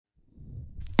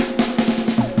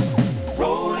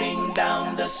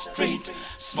street,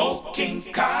 smoking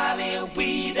Cali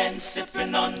weed and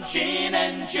sipping on gin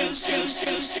and juice.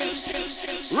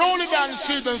 Rolling down the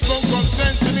street and smoke from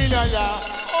Sensibilia, yeah.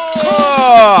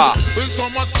 With so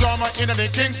much drama in the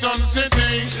Kingston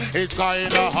city, it's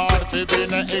kinda hard to be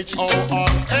in a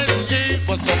HORSE,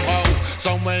 but somehow,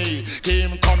 some way,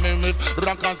 him coming with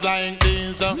rockers like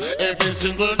these every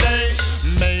single day.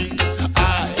 May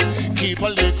I keep a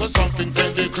little something for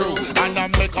the crew, and I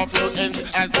make a few ends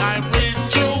as I breeze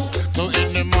through. So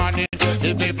in the morning,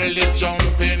 the people is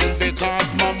jumping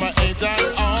because mama ain't at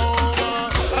home.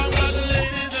 I got the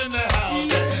ladies in the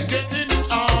house getting in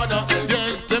order.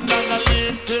 Yes, them not gonna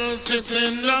leave till 6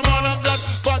 in the morning. That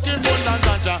party full of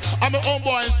ganja. I'm my own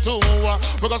boys too.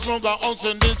 Because smoke got us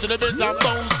in this to the bit of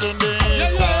bounce to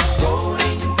this.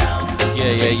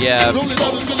 Yeah.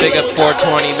 Big up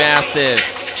 420 Massive.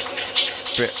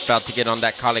 About to get on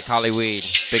that Kali weed.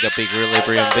 Big up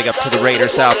Equilibrium. Big up to the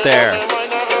Raiders out there.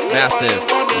 Massive.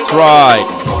 That's right.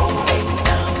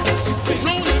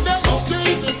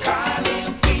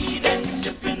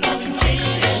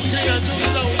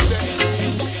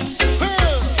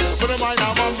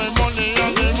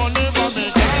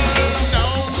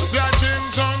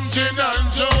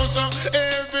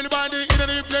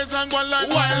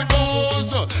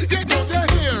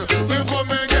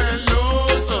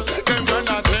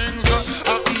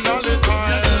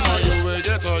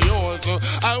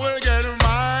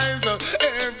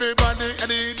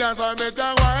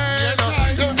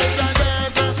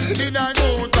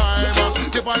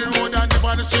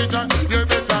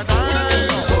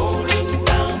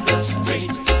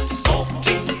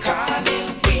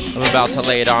 I'm about to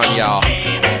lay it on y'all.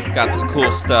 Got some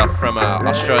cool stuff from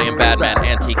Australian Badman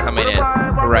Anti coming in.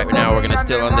 But right now we're gonna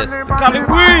steal on this. The Cali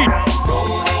weed!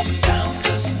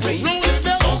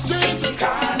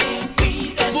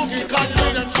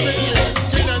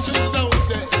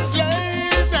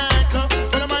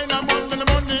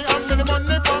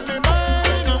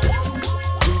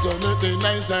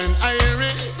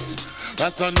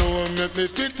 Rasta know make me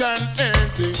fit and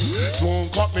empty.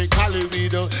 Smoke up me Cali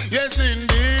weed, yes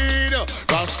indeed.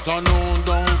 Rasta know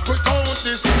don't quick out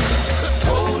this.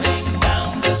 Rolling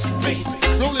down the street,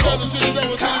 rolling down the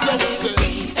street,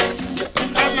 weed and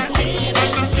sipping on gin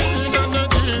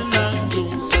and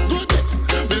juice.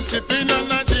 Be sipping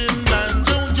on a gin and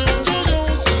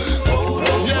juice.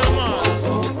 Yeah man,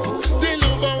 still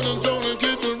about the song and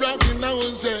keep it rocking now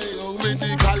and say, oh me the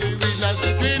Cali weed and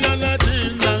sipping on a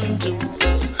gin and juice.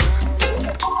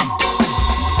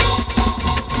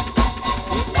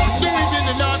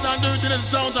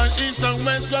 South and east and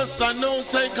west, just I know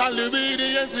say Cali weed,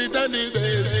 yes it and it.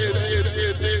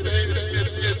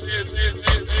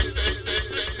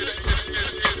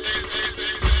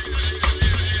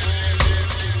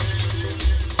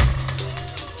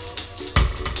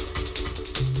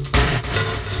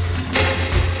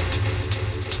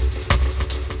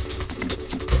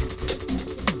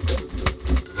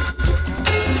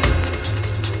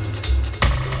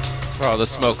 For all the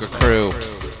smoker crew.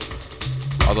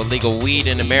 All the legal weed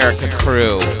in America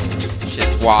crew.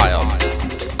 Shit's wild.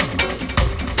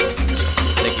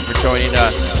 Thank you for joining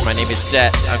us. My name is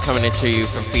Det. I'm coming into you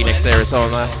from Phoenix,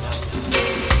 Arizona.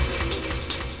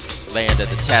 Land of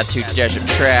the tattooed desert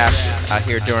trash. Out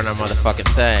here doing our motherfucking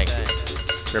thing.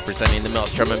 Representing the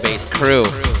Melts Drum and Bass crew.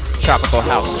 Tropical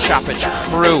House Choppage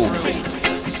crew.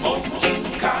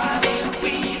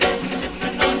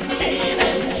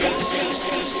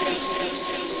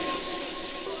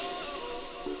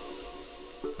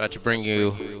 About to bring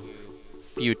you a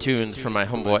few tunes from my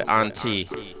homeboy Auntie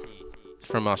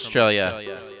from Australia.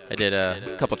 I did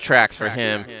a couple tracks for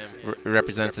him.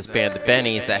 Represents this band, the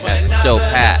Bennies, that has dope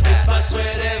hat.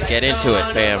 Let's get into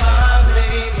it, fam.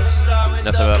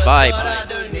 Nothing but vibes.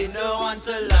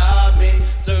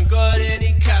 Don't got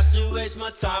any cash to waste my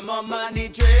time on money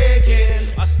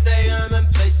drinking. I stay home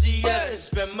and play CS and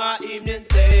spend my evening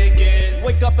thinking.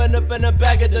 Wake up and up in a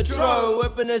bag of the dro.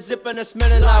 Open a zip and it's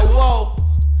smelling like whoa.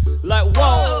 Like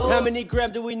whoa, how many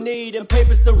grams do we need and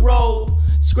papers to roll?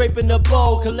 Scraping the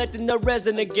bowl, collecting the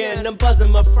resin again. I'm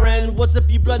buzzing, my friend. What's up,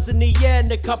 you blunts in the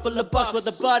end? A couple of bucks with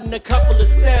a bud and a couple of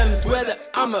stems. Whether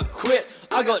I'ma quit,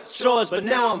 I got chores, but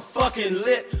now I'm fucking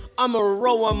lit. I'ma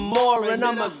roll one more and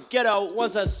I'ma get out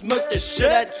once I smoke the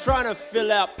shit out. Trying to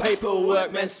fill out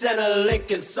paperwork, man. Send a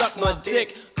link and suck my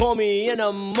dick. Call me in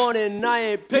the morning, I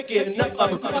ain't picking up,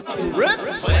 I'm fucking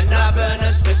rips. When I burn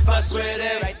a spliff, I swear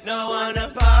there ain't no one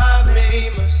above me.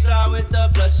 Musa with the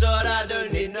bloodshot, I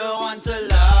don't need no one to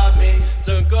love me.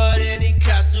 Don't got any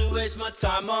cash to waste my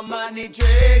time on money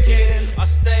drinking. I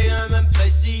stay home and play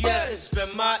CS,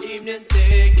 spend my evening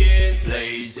digging.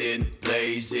 Blazing,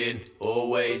 blazing,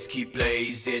 always keep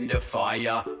blazing. The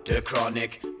fire, the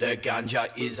chronic, the ganja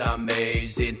is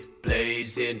amazing.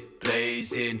 Blazing,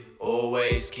 blazing,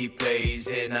 always keep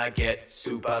blazing. I get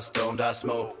super stoned, I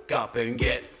smoke up and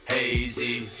get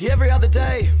hazy. Every other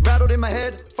day, rattled in my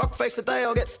head. Fuck face today,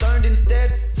 I'll get stoned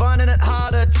instead. Finding it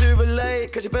harder to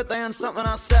relate, cause your birthday on something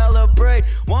I celebrate.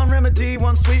 One remedy,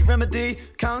 one sweet remedy.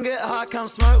 Can't get high, come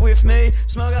smoke with me.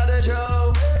 Smoke out the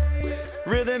Joe.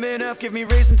 Rhythm enough, give me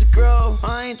reason to grow.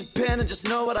 I ain't dependent, just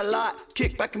know what I like.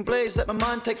 Kick back and blaze, let my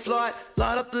mind take flight.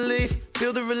 Light up the leaf,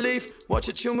 feel the relief. Watch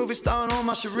a chill movie starring on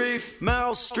my Sharif.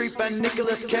 Meryl Streep and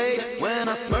Nicolas Cage. When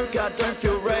I smoke, I don't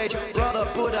feel rage. Brother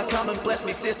Buddha, come and bless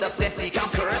me. Sister Sissy, come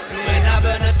caress me. When I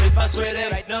burn a spliff, I swear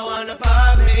there ain't no one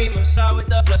above me. Moves out with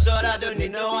the bloodshot, I don't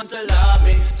need no one to love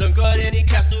me. Don't got any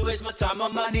cash to waste my time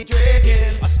on money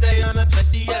drinking. I stay home and play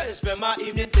CS and spend my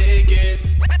evening digging.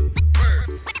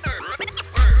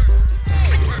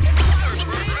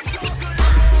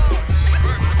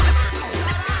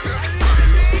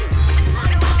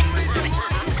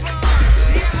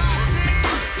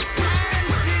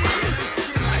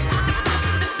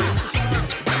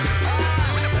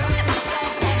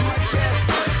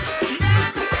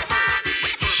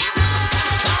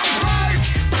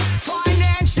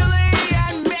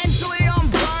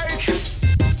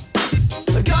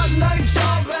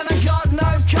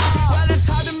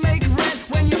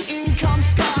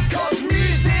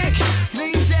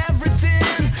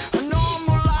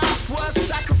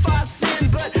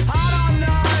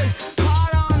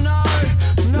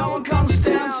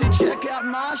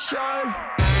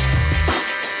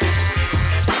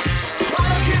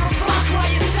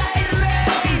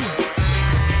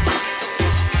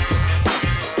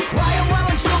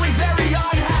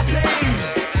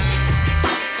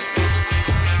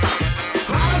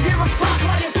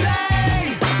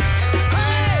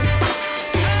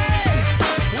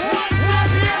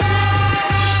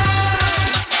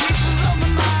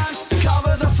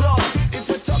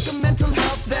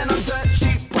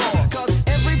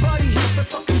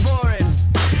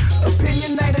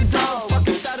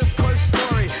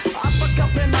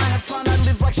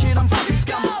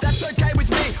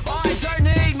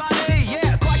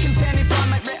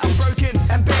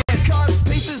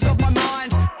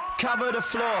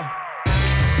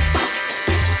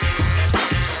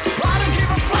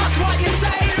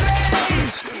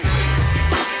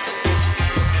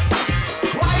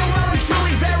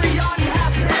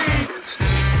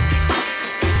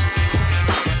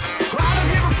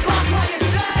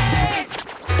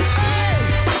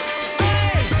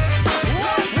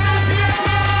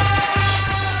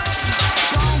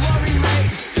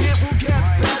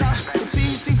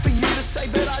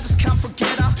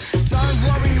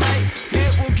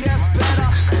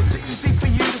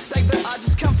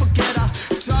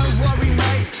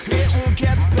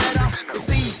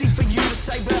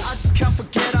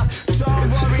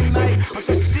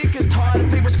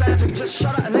 Just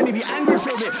shut up and let me be angry for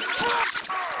a bit.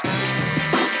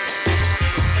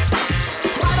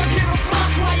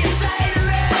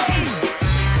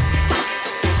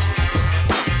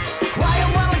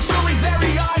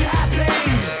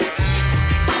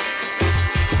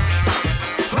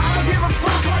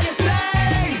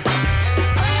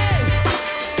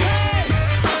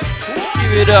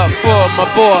 Give it up for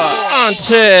my boy,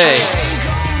 Auntie.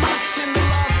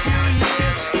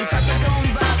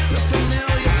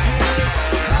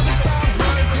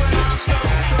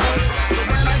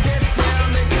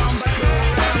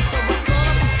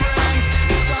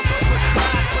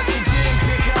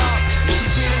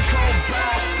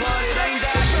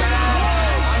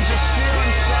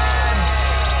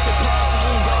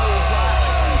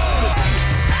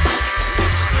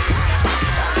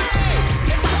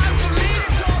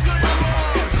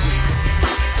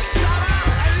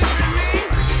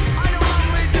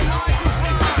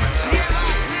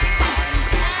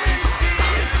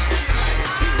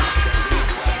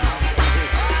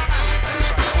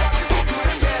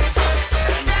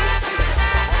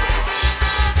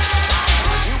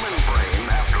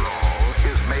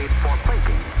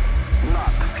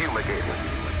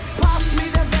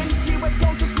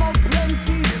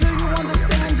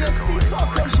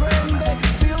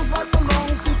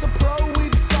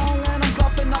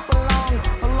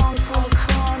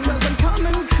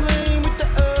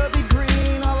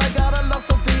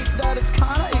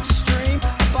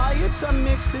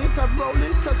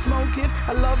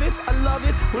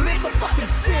 Well, it's a fucking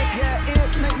sick, yeah,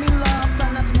 it make me laugh,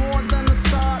 and that's more than the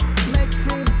start. Make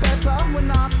things better when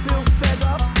I feel fed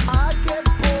up. I get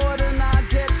bored and I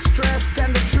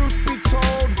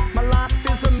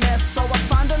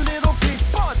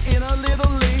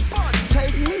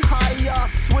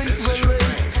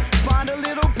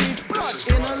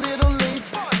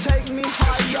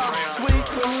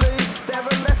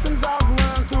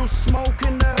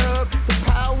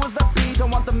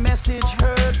message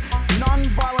heard.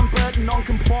 Non-violent but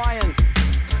non-compliant.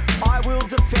 I will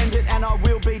defend it and I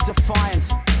will be defiant.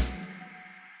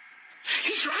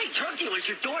 He's right, drug dealers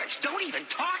are dorks. Don't even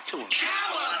talk to him.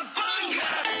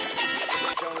 Cowabunga!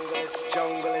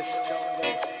 Junglist,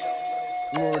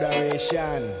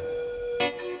 murderation.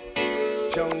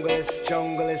 Junglist,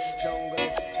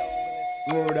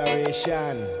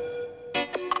 murderation.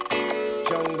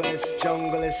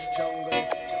 Junglist.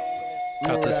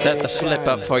 Got to set the flip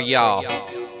up for y'all.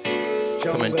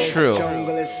 Coming true.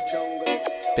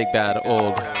 Big bad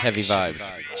old heavy vibes.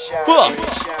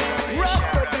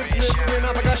 Rasta business, we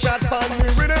never got shot pan, we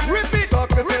rhythm. Stock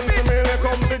the sense of me,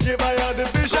 come to give I a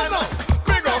division.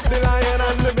 Big up the lion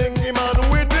and the big man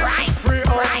with it. Free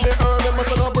up the herb, they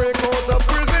must not break out of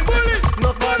prison.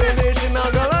 Not for the nation, I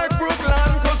go like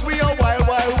Brooklyn, cause we are wild,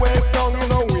 wild west, song, you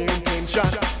know we intention.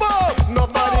 Not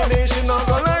for the nation, I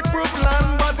go like Brooklyn,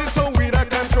 but it's a we that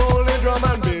control the drum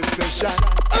and bass session.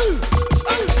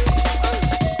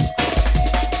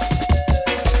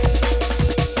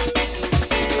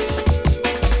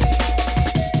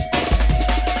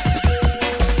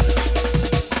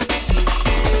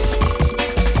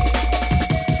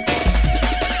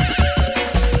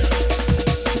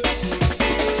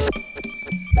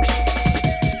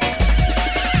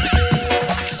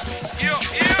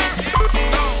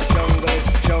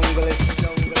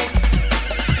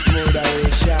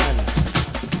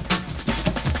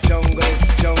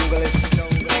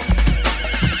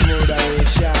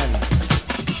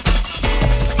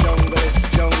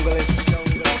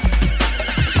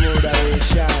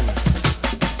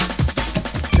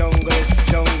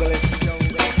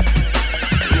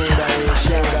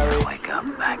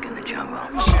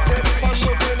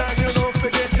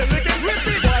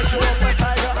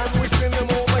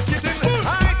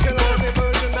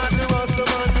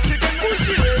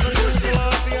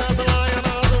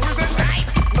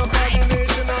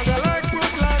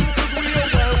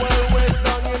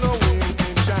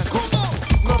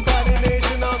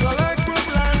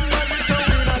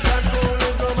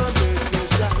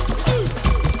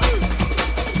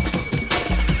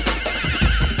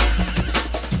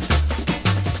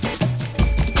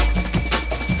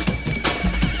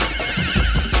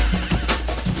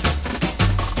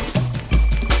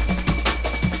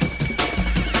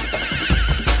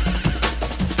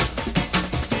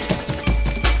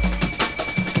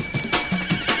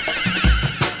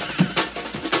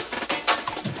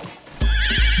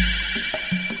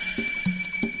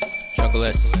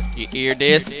 You hear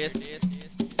this?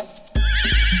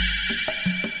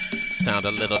 Sound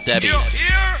a little Debbie.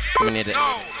 Coming in it.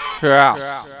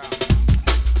 House.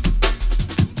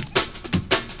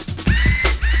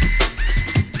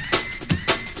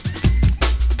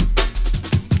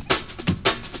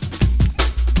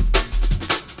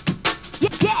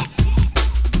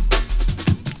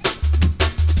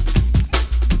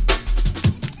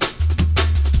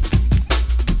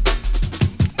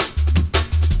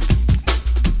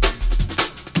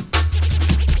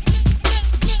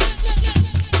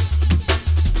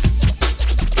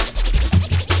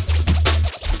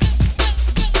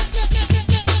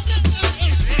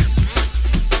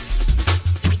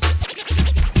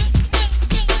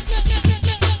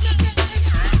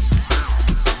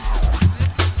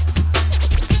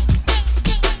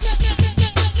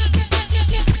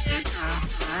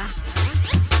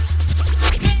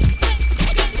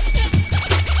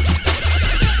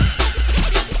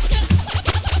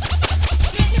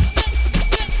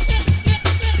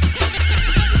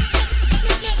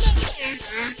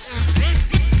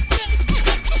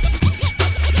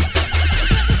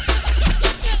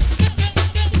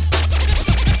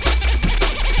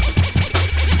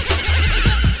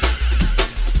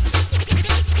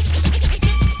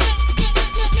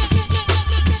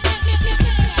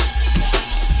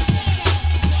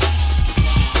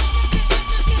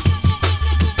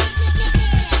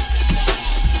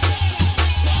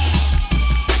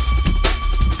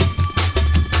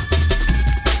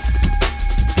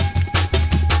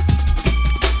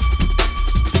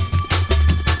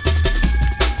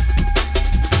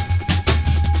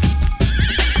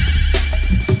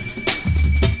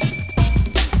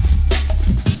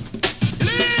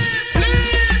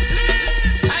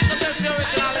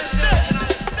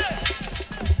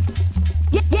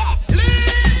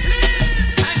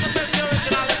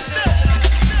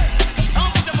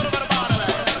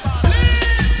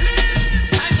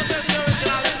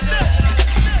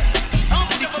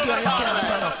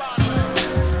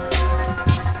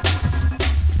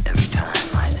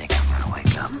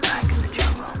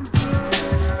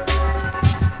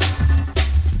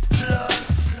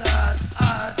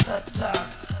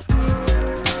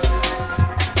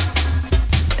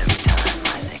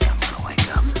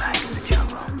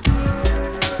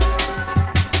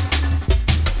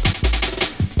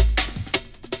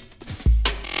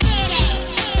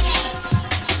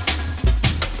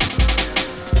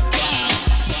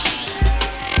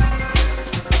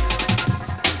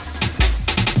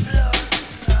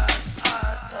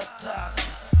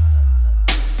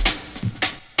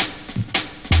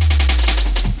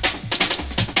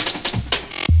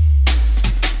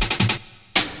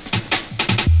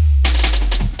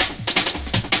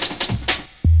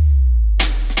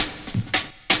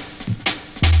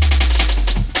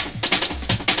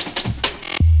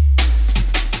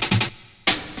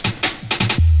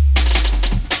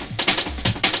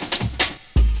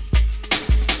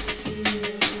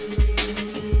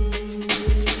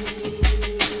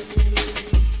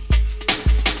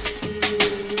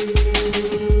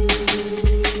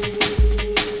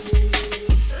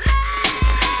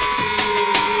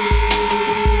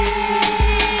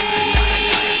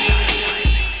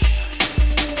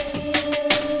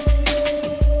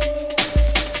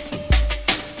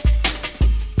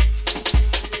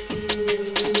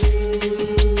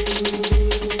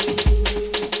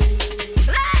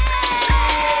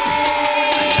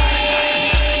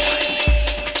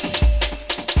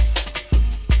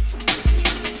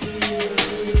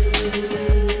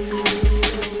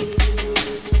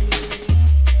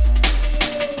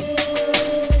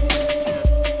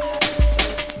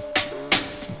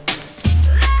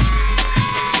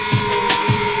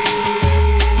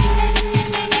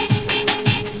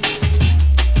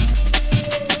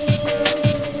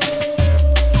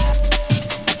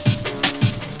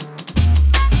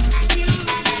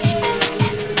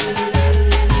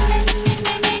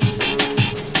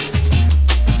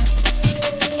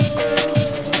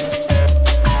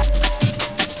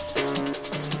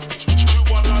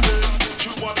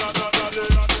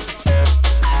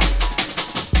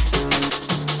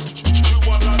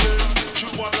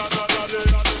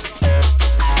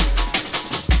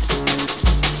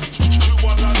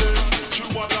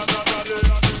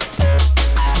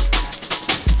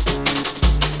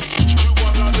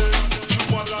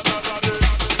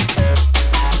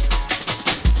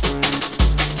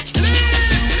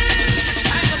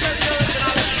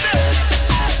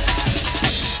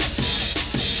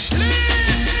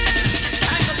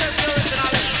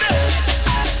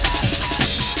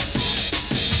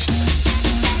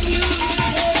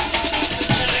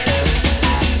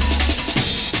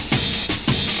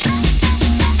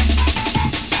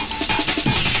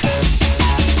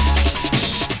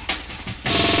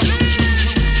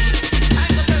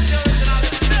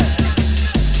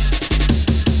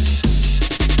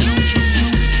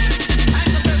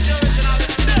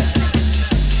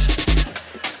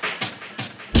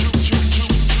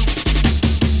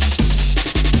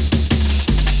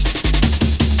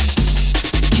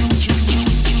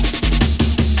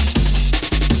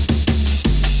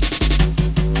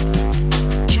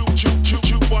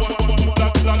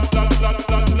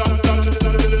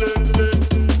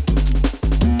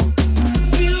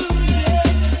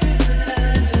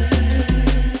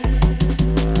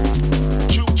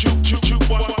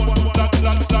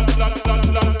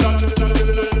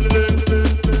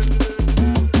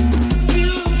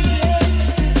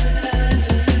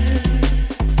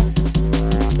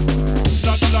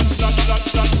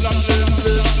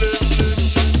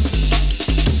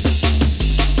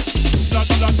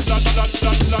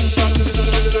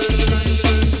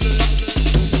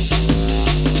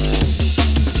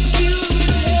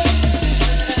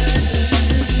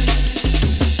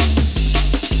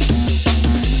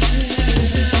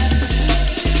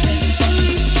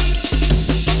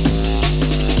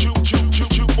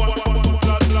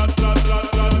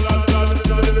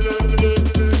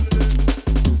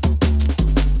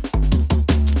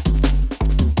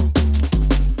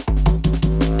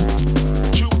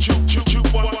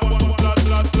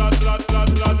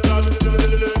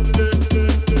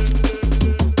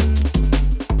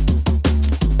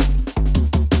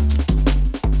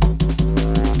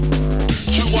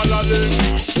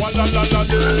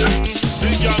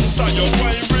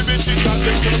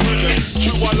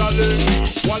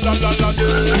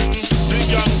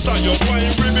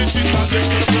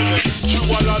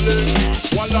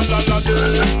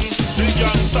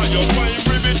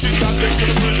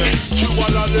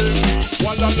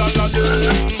 walla la la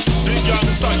ling. The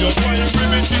gangsta, you're going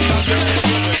primitive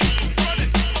again.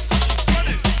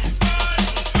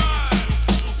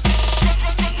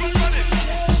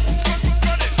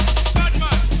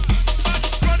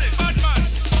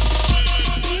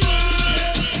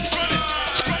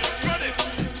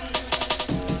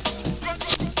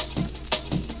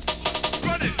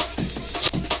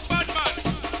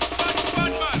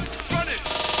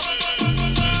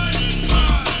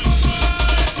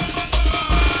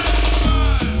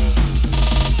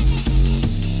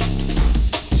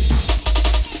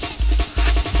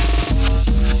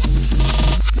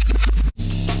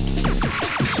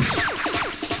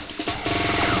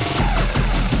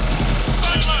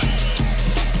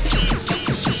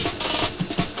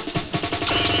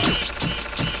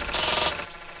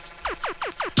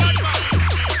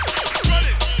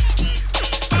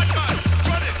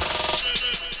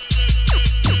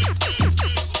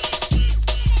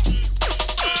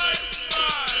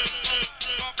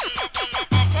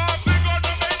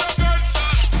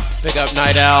 Big up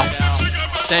Night Owl.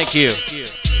 Thank you.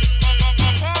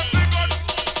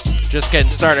 Just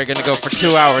getting started. Gonna go for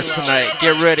 2 hours tonight.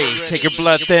 Get ready. Take your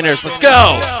blood thinners. Let's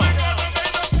go.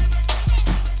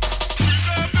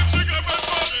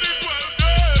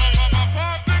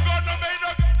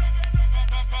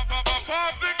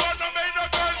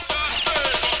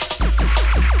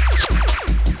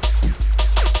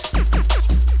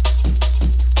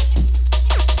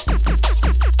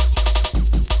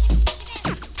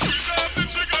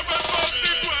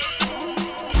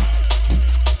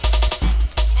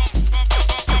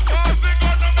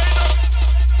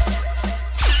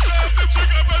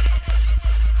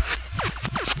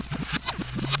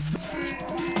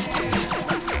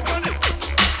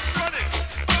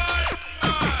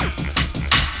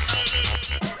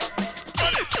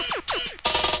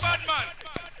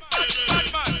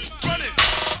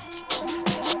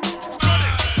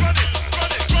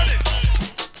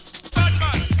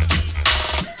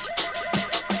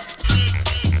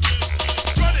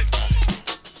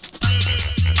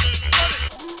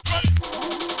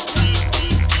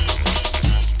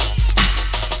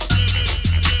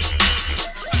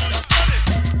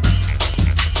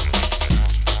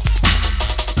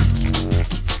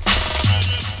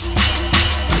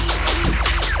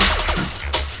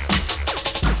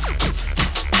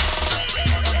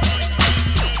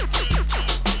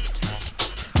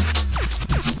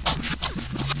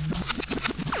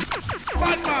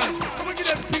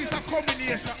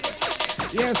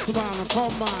 Yes, man,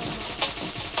 come on.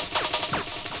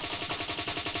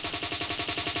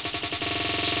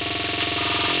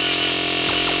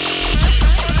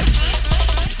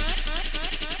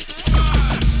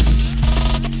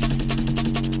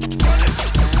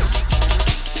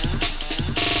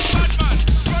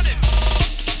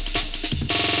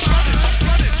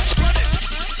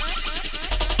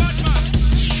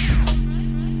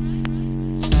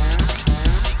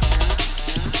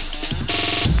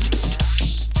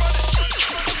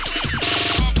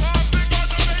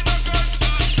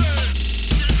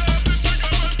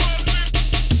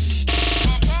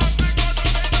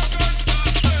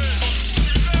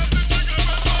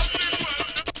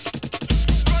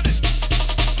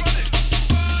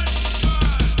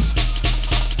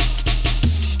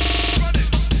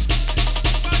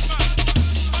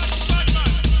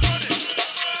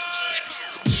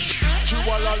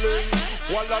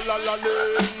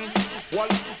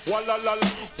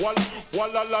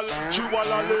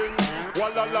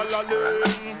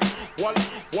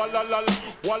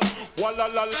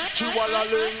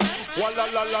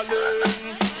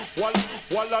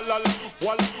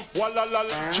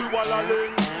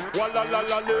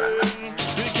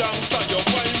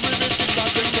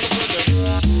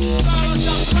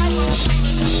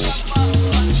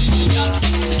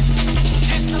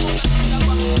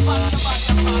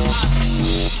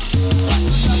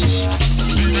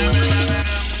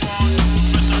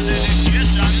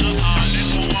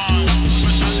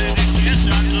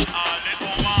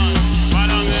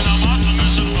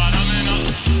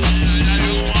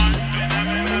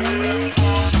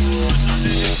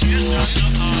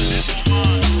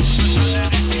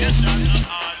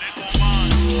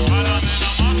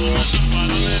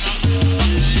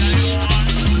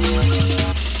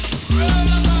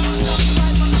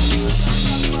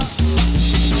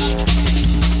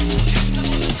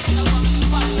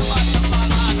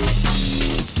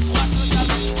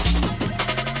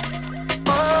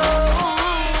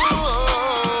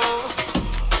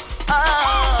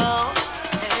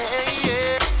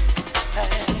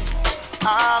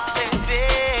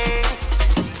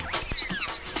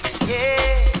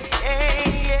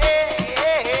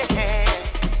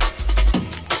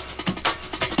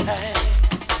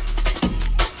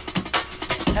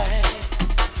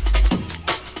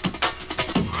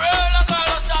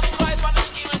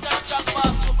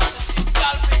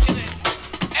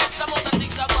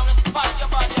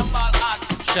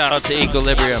 Shout out to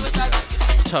Equilibrium.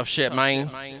 Tough shit, man.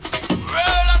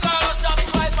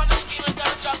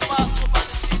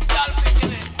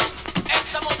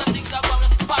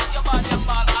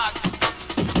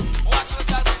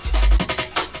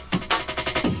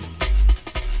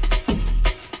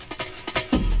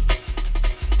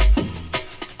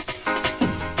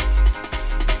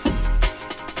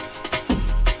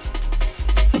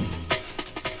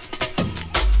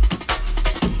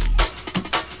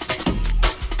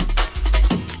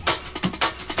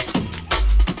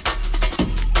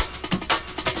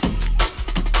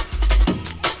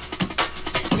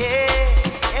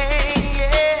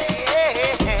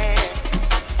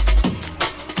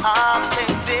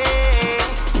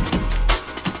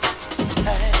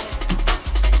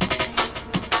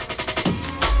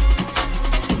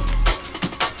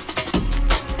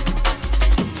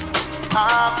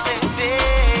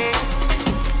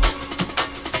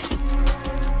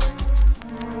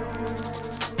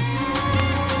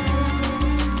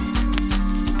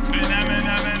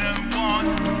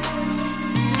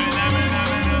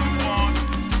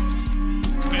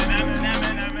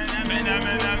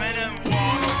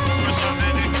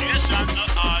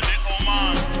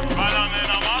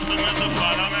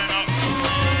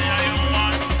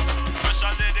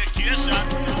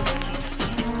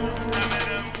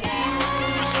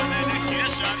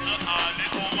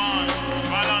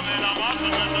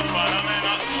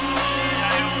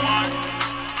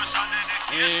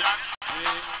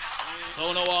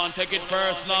 So no one take it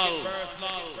personal.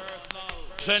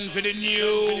 Send for the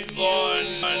new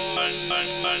gun, man.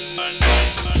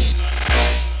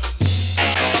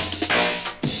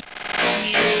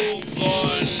 New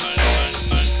gun, man.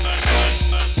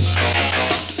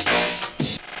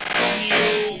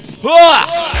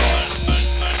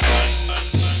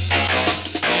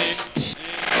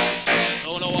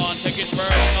 So no one take it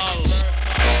personal.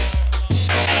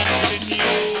 Send for the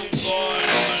new gun,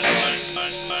 man.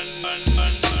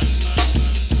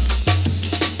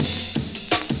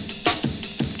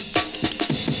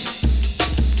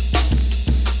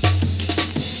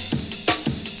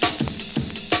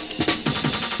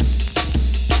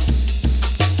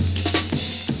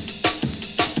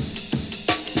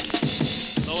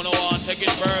 So no one take it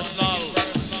personal.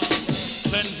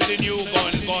 Send for the new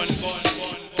gun.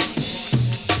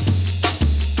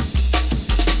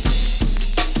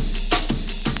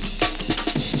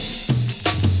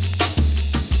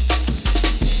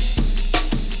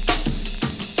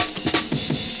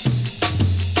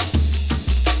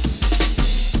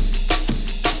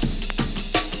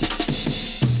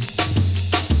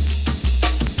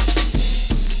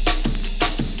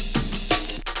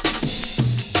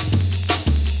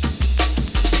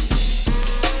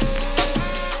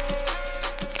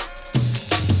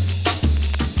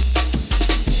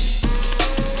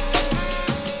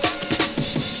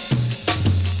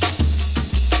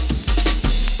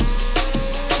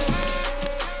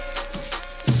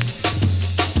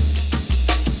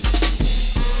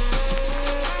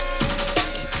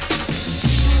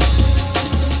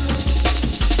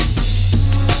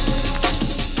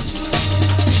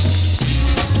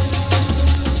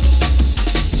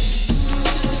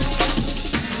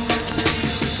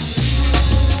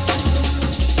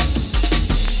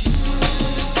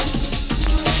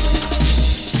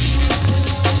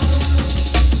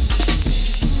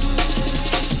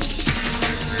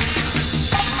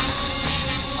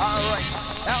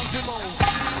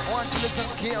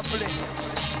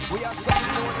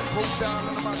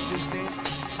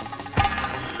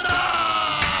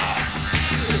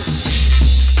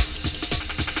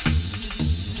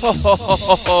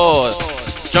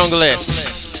 Junglist.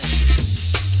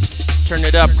 Turn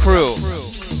it up, crew.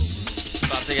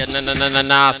 About to get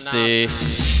nasty.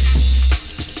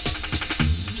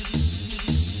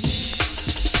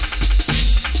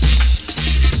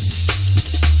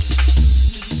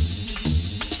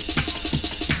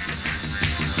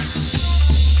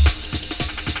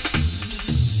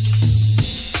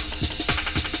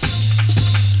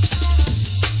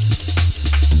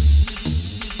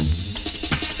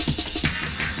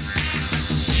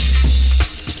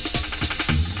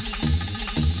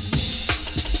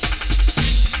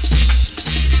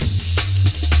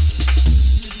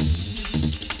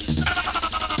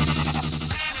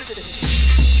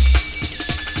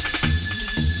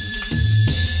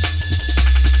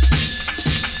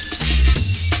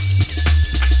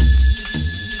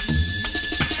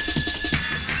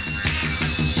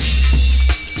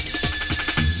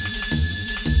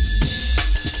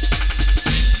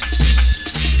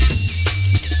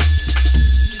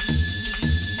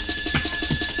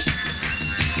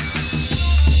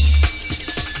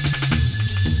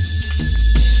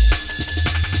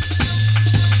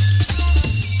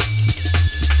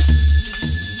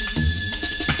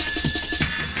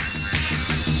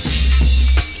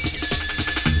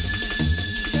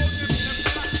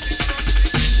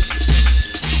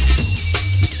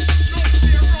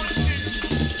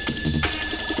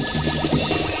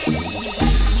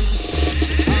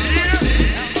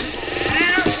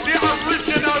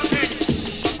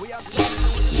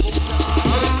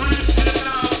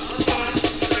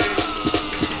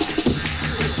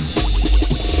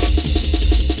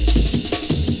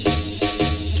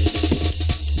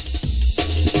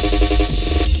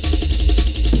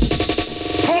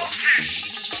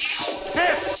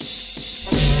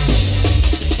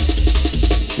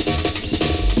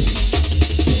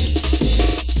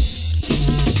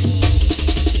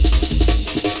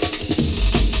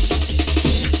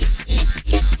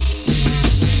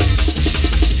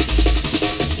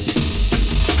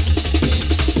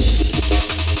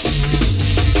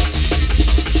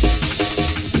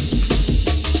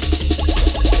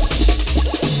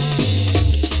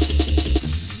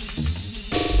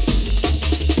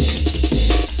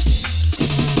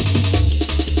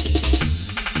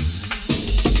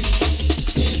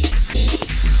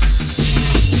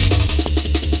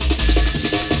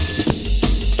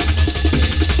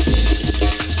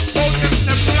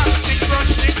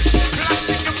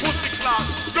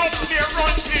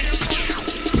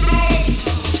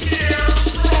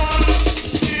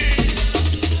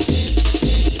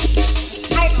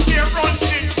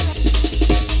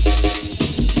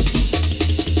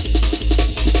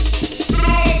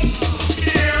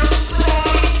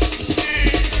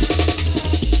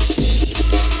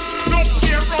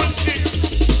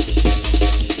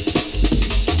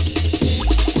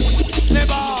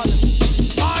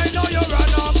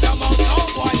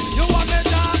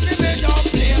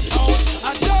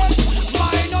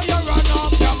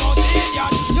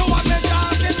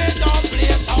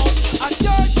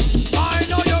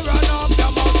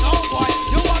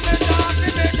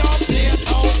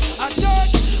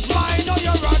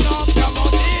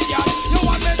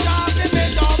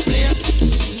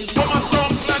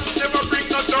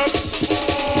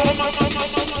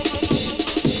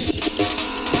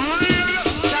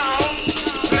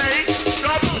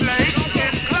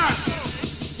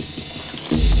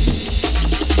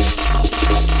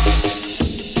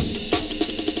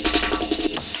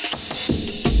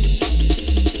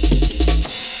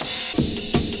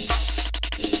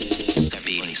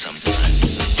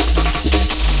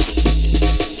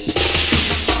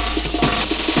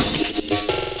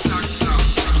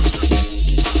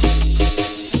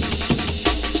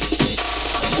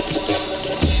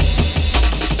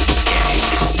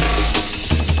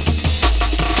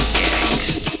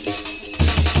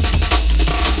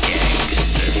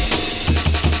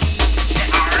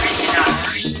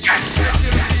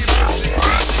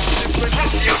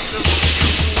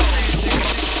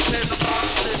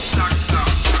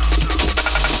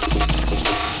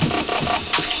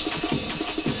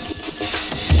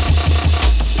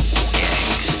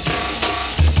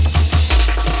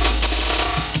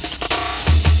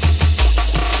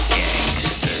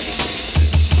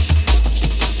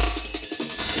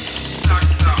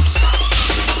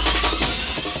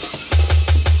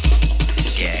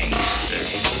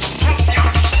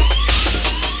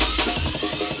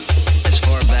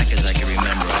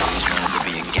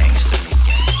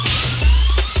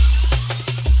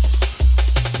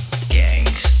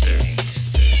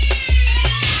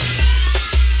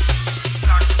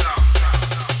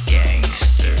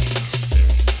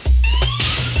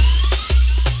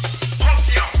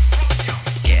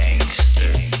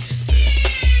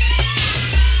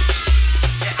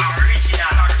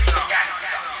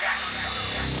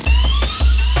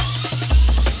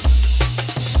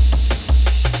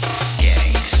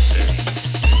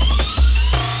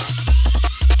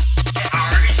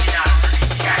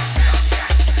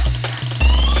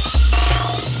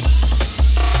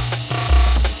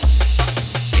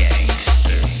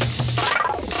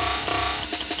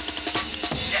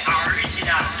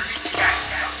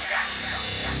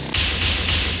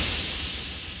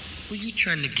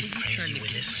 trying to get crazy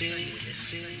with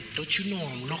this? Don't you know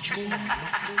I'm local?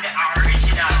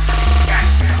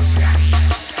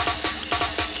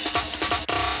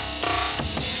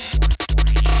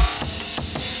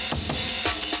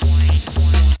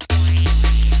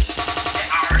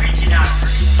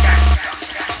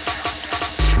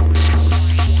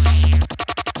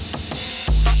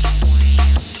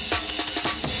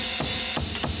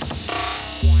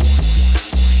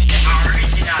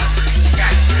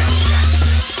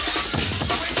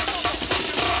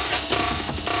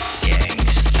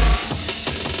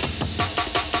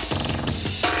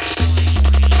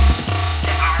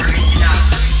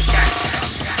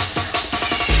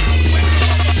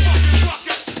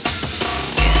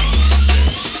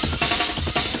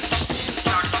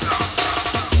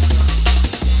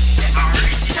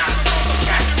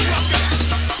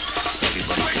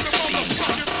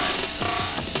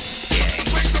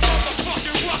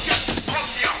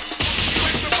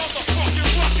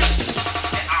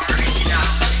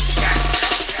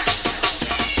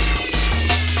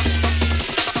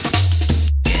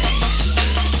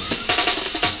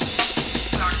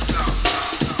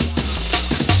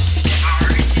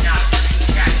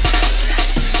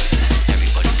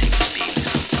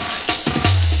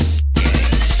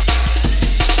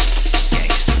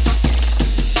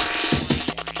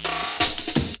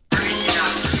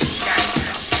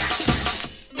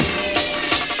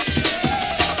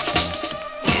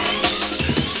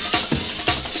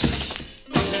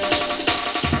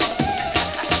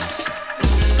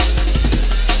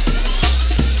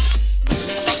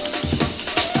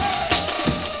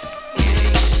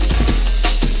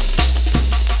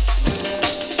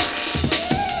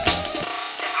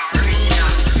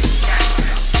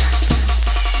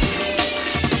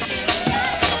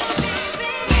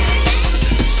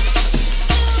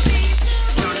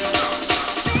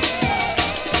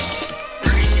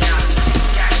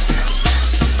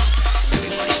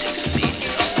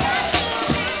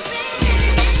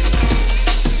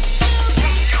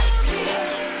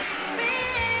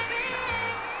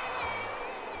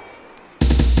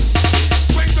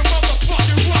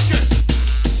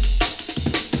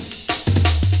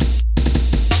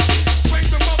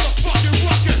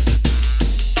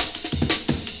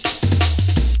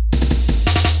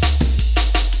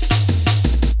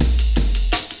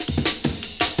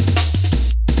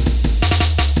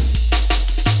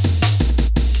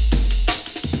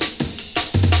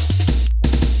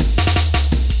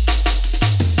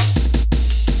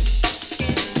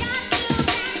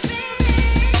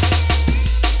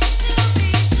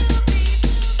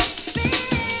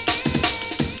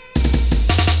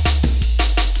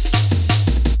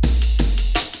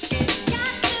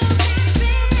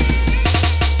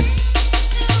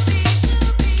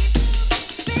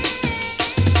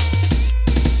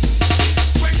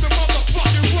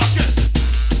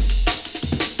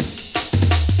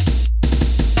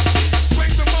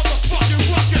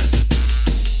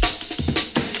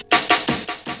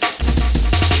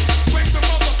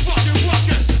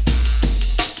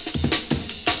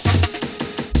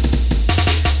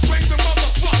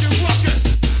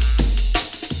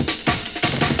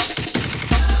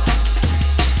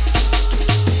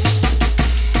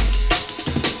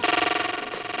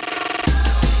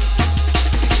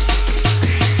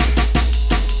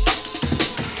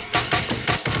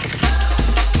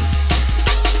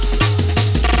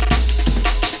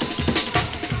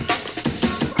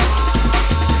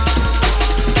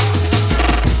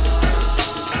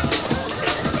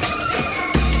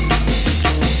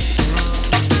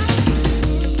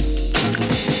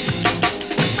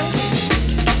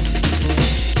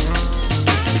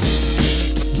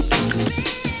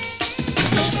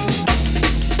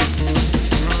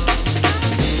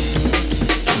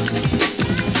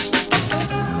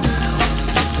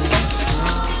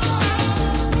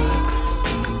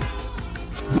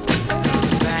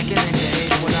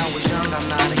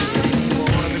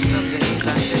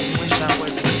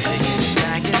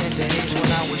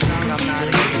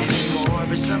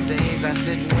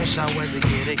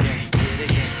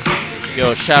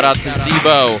 Yo, shout out to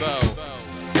Zebo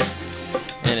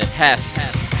and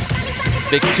Hess.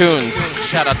 Big tunes.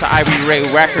 Shout out to Ivory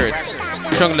Ray Records.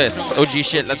 Chungless, OG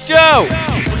shit. Let's go!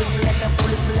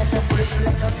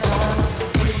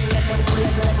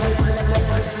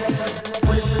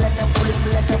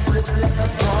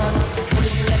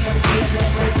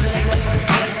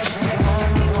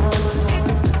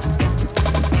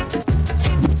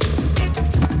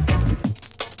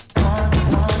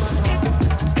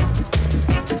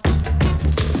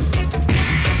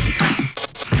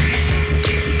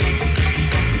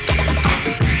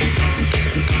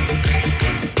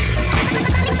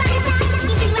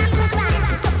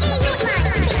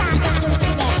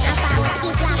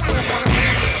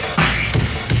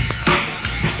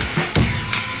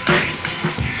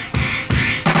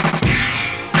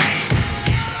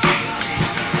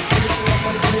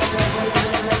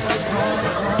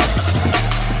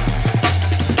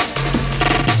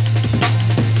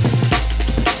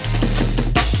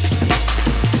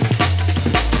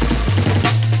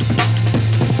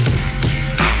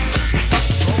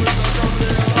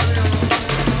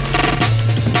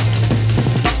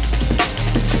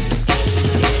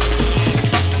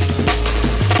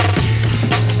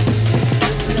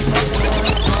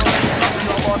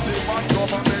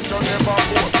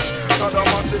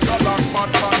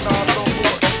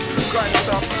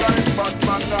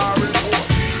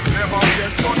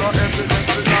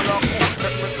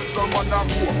 a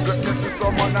cope. Let me see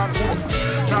someone a cope.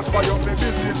 That's why you me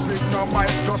visit with no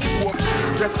microscope.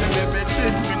 Destiny me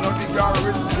dig me no the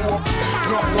gyroscope.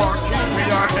 No working me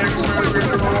a egg with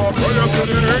the rope. Well you see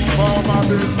the egg farmer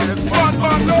business. Bad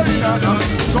man no in a that.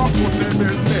 Some pussy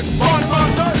business. Bad man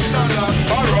no in a that.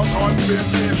 Barrock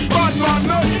business. Bad man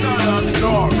no in a that.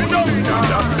 No, me no in a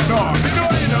that. No, me no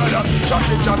in a that.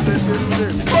 Chatty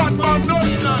business. Bad man no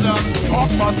in a that. Fuck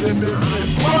party business.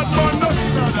 Bad man no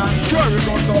in a that. Carry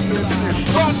go some business.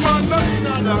 Bad man no in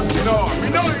a that. No, me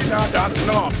no in a that.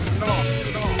 No, no.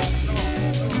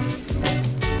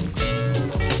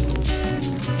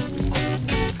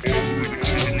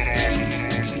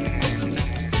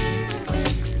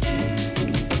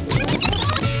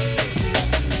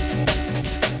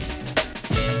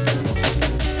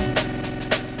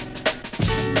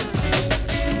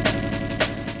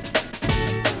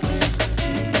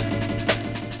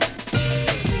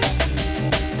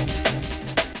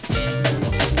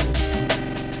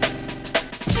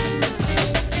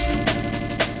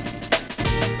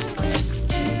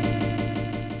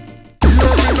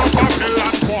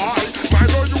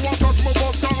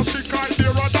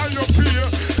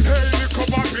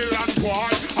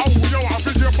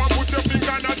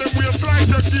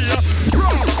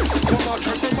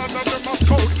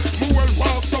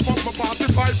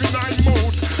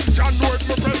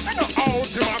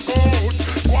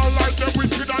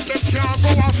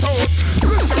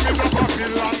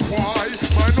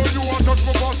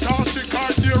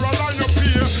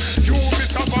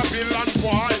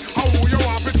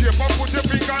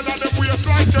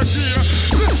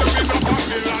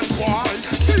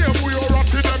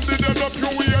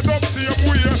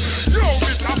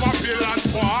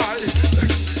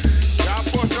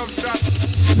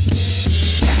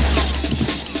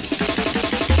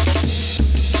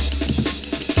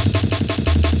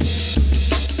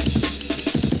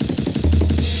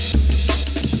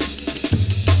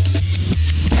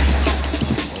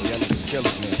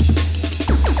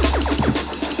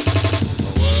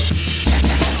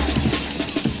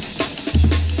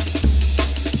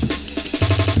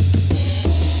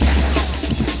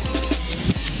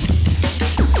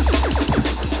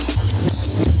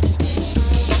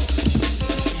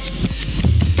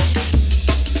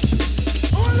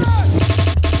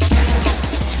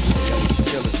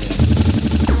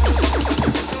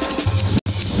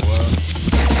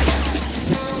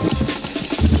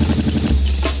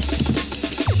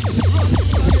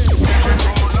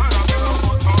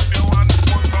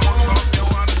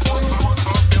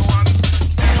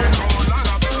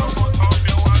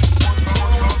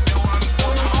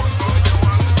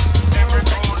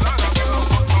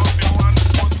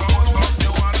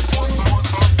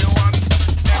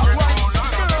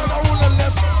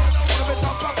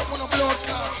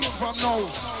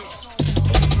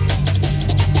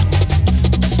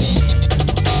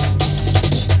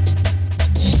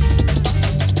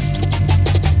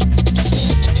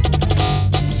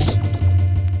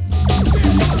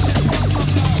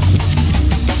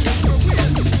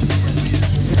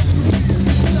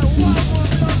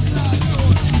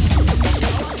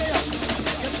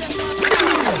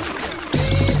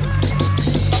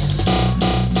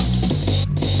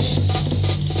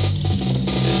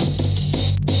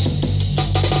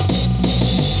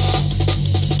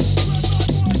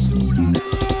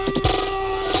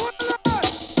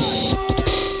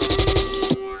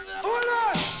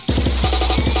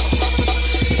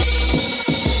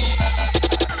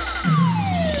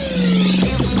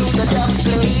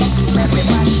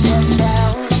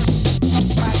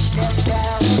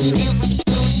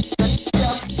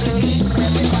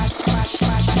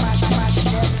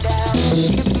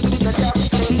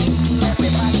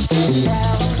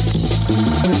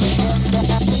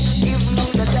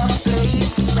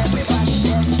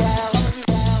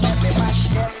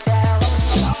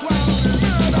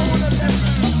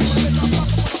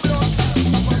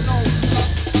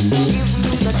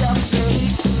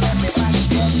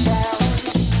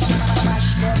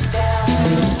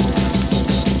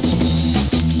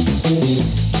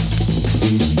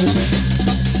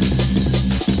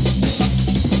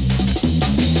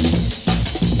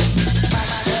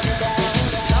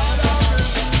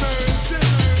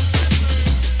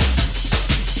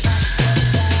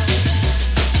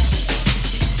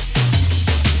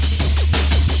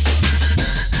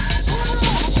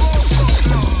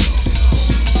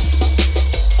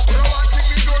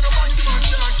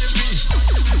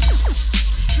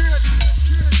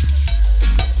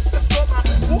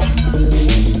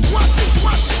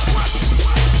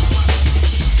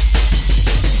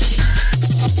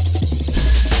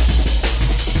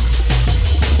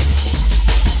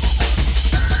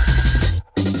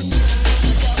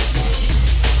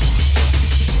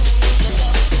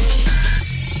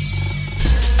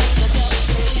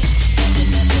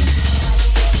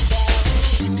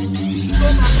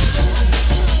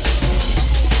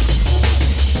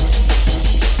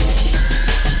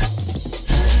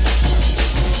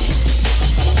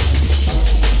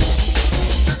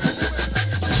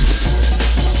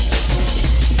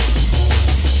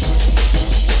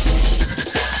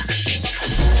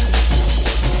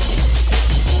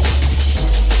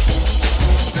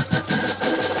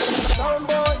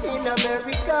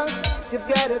 you've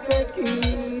gotta take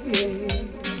it,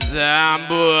 yeah.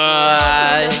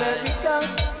 Boy.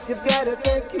 You've gotta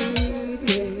take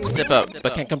it, Step up,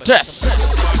 but can't contest.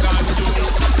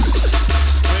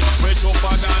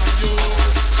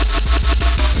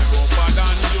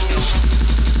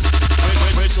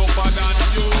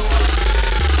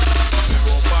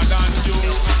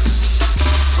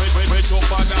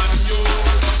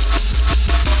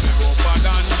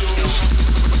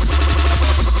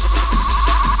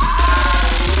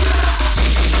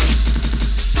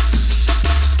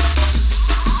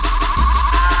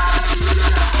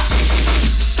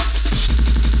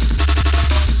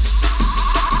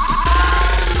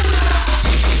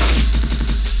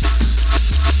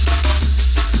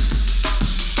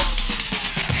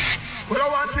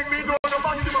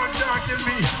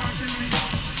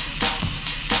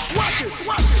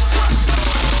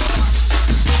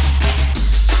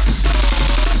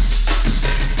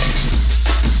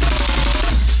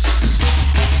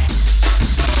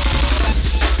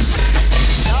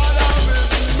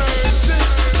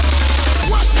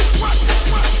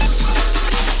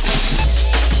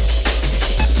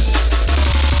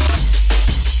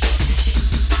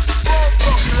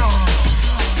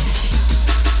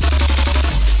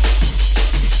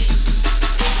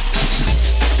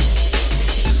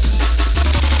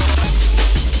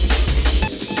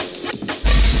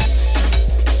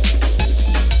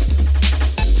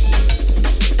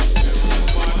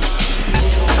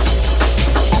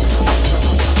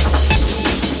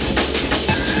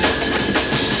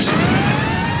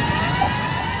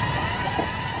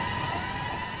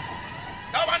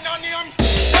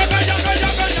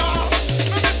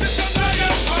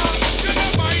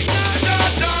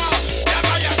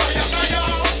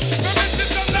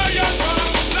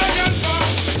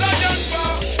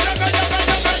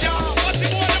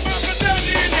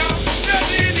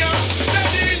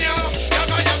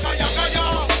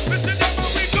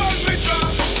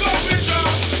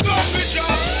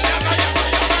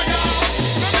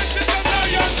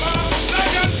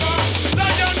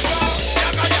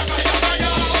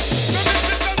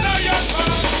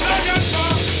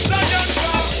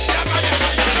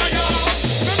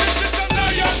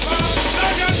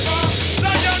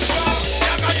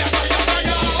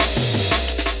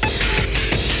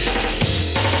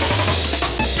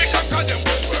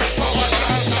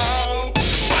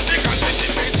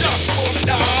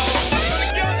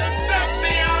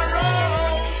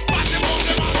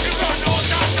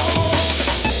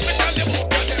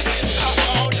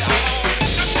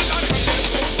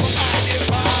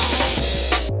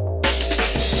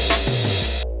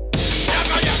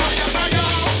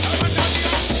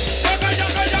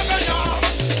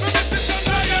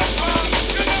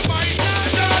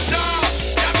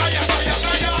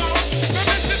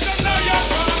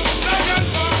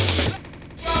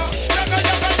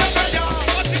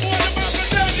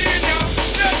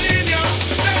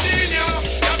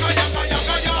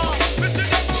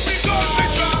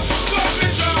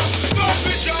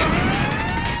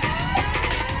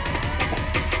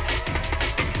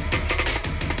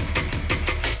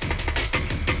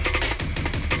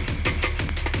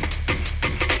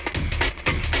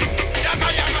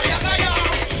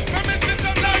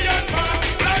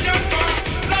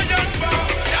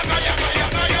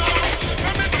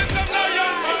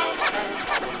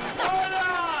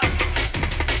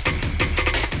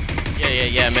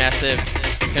 Yeah, massive.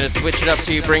 Gonna switch it up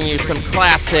to you, bring you some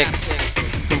classics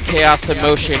from Chaos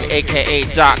Emotion, aka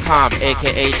 .com,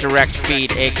 aka Direct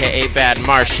Feed, aka Bad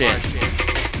Martian.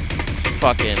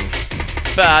 Fucking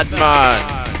bad man.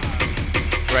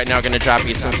 Right now, gonna drop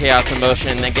you some Chaos Emotion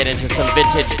and then get into some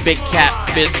vintage Big Cat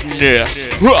business.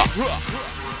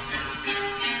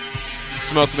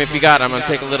 Smoke them if you got them. I'm gonna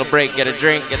take a little break, get a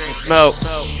drink, get some smoke,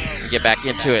 and get back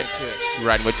into it.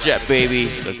 Riding with Jet,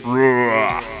 baby. Let's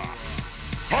roar.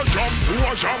 I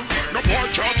jump, no boy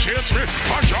can't change me.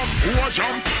 I jump,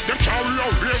 them carry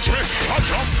outrage me. I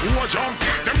jump,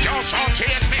 them can't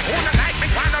shortage me. Who don't like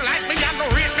me, why don't like me, and no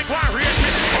rate me, why rate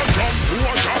me. I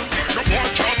jump, no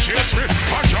boy can't change me.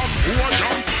 I jump,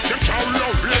 them carry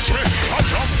outrage me. I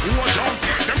jump,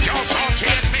 them can't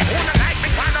shortage me. Who don't like me,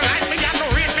 why don't like me, and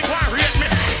no rate me, why rate me.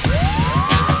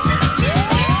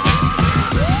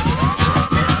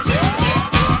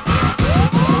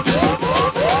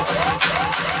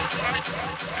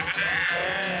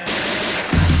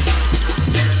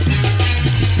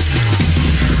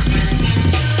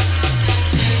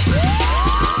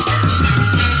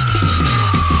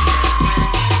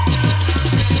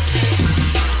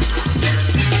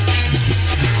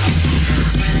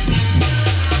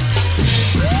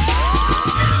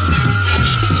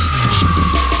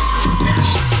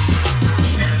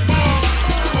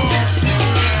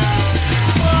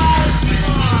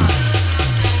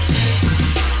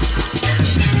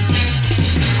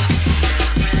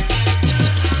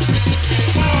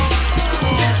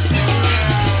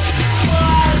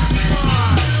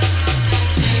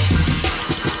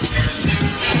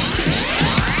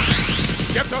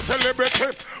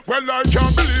 Well, I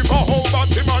can't believe a whole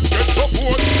batty man get so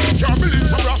cool. Can't believe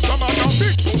some Rasta man a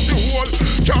big pussy hole.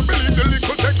 Can't believe the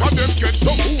little tech of them get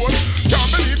so cool. Can't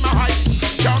believe my hype.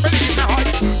 Can't believe my hype.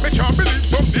 Me can't believe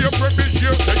some day rubbish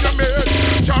here say you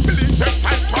made. Can't believe say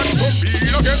type man come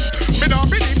feel again. Me not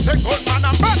believe say good man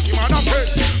and batty man a pay.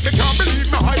 Me can't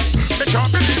believe my hype. Me can't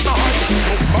believe my hype.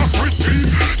 Don't fuck with me.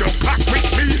 Don't clack with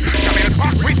me. Come here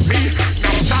back with me.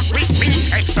 Now stop with me.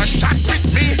 Extra shot with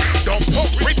me. Don't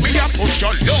fuck with me. I push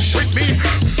your luck with me.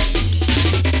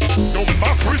 Don't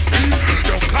fuck with me.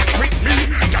 Don't clack with me.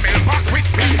 Come here back with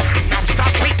me. Now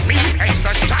stop with me.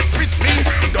 Extra shot with me.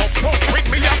 Don't fuck with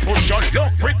me. I push your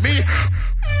luck with me.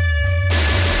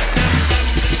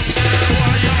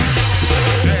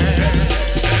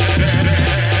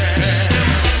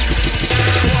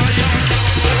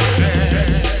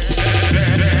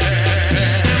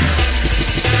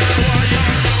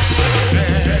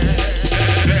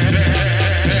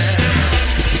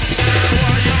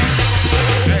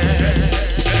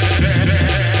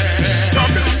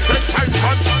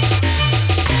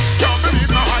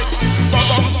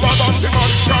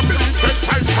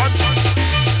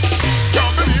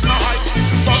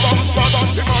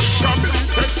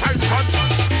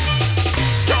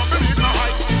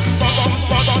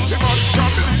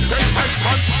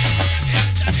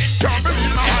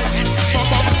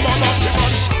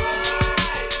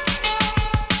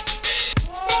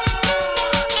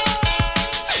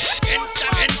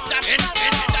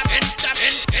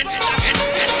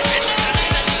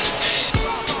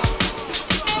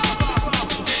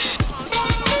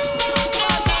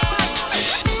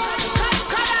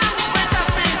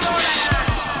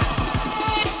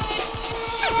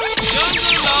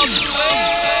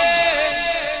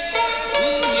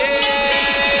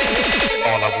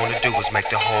 Make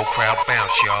the whole crowd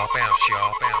bounce, y'all, bounce,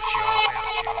 y'all, bounce, y'all,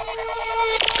 bounce,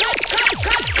 y'all.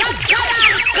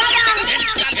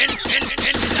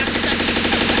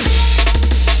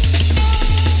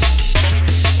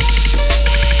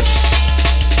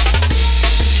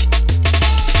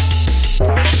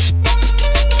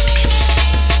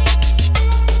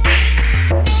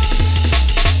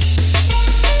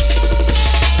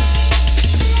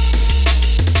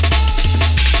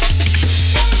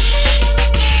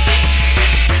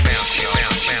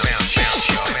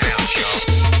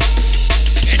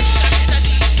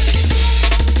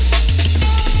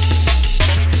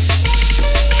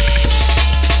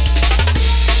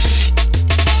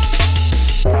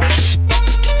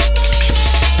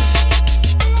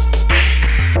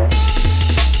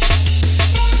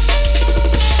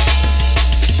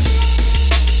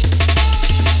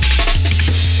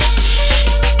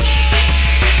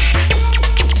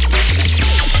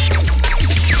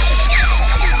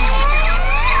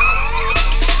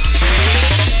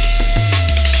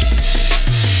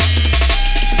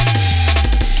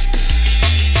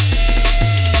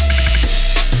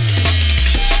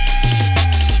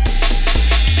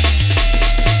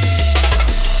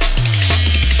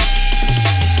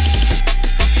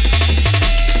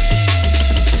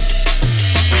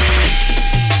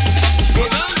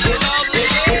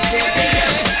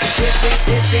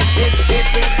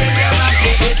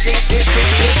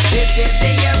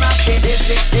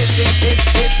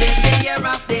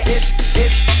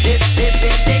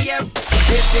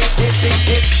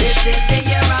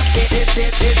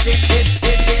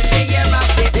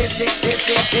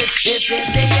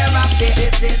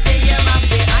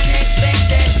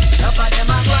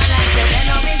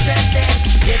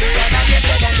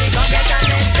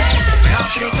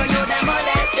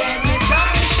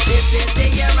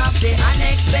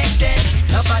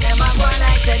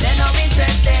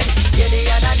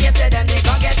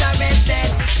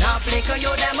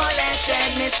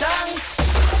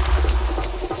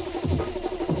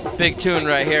 Big tune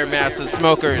right here, massive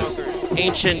smokers.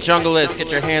 Ancient junglers,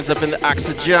 get your hands up in the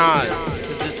oxygen.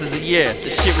 Cause this is the year, the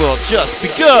shit will just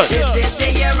begun. This is the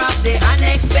year of the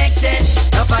unexpected.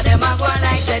 Enough of them are going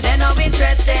like say they're not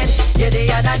interested. Yeah, the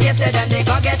other day said them they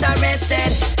gon' get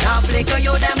arrested. Now flicker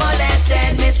you them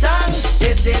molested, me son.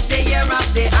 This is the year of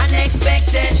the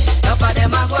unexpected. Enough of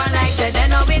them are going like say they're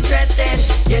not interested.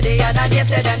 Yeah, the other day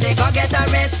said them they gon' get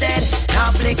arrested. Now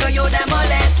flicker you them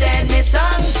molested, me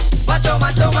son.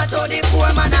 Watch out, the poor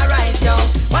man a rise, yo.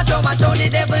 Watch out, the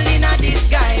devil in a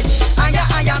disguise. I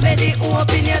am ready to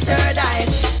open your third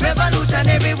eyes.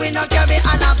 Revolutionary, we not carry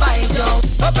alibi, yo.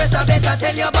 Oppressor better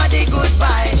tell your body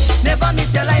goodbye. Never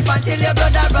miss your life until your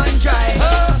blood a run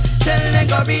dry. Tell them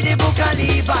go read the book of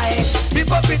Levi. The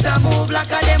puppet a move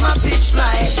like a them a pitch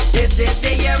fly. This is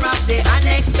the year of the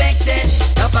unexpected.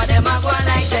 Enough of them a go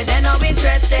like say they no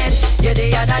interested. Yeah, the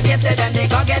other day say them they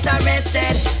go get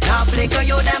arrested. Now flicker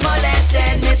you them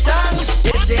molested. Me song,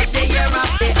 this is the year of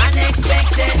the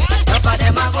unexpected. Enough of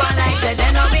them a go like say they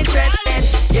no interested.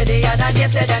 Yeah, the other day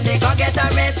say them they go get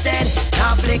arrested.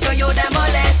 Now flicker you them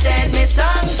molested. Me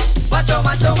song, watch out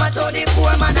the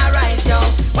poor man a rise, yo.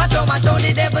 Watch out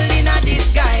the devil in a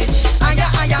disguise. I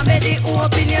am ready to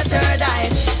open your third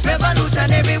eyes.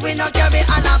 Revolutionary, we not carry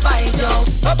alibis, yo.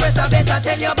 Oppressor better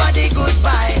tell your body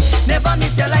goodbye. Never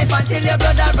miss your life until your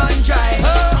blood a run dry.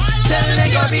 Tell them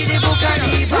go read the book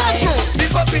and Levi. The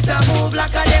puppet a move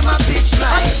like a dem a pitch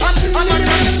fly. I'm a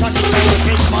man,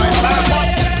 it's my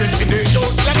purpose. This is the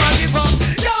youth, let me live up.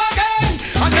 Yo again,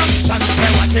 I'm a man,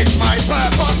 say what is my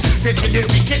purpose. This is the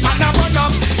wicked man, I'm on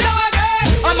up. Yo again,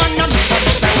 I'm a man,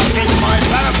 say what is my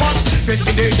purpose. This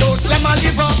is the youth, let me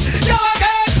live up. Yo again.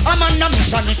 I'm a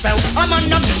mission myself. I'm a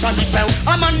mission myself.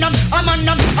 I'm a mission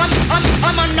myself. What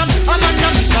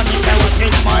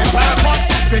is my purpose?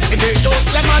 This is the youth,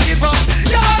 let me live up.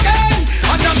 Yo again.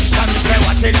 I'm a mission myself.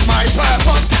 What is my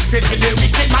purpose? This is the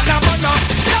wicked man I'm on up.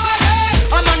 Yo again.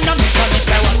 I'm a mission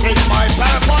myself. What is my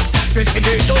purpose? This is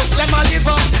the youth, let me live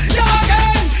up. Yo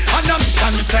again. I'm a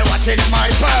mission myself. What is my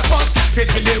purpose? This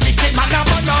is the wicked man I'm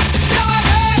on up. Yo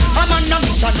again. I'm a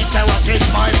mission myself. What is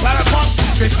my purpose?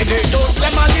 This is the youth, let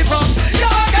me live up. Yo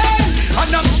again. I'm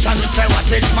a mission myself.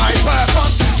 What is my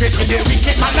purpose? This is the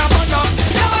wicked man I'm on up.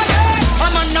 Yo again.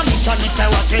 I'm a mission myself.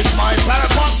 What is my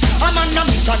purpose? I'm a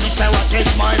mission myself. What is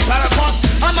my purpose?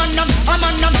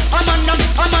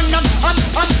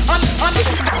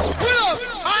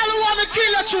 I don't want to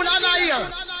kill a tune and I hear.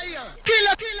 Kill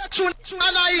a tune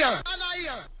and I hear.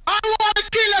 I want to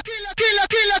kill a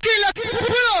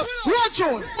run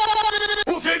tune.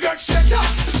 Who figure shit up?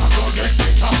 I go get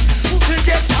better. Who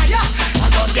figure higher? I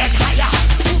go get higher.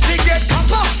 Who figure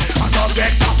copper? I go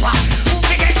get copper. Who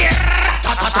figure get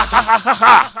ta ta ta ta ta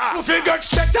ta? Who figure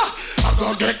shit up? I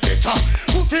go get better.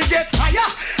 Who figure higher?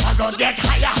 I go get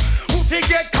higher. Who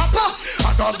figure copper?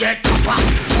 I go get copper.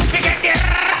 Who figure get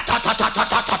ta ta ta ta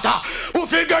ta ta ta? Who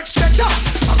figure shit up?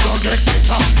 I go get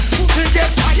better. Who figure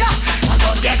higher? I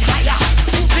go get higher.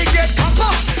 Who figure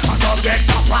copper? I go get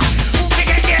copper. Who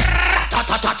figure get ta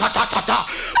ta ta ta ta ta ta?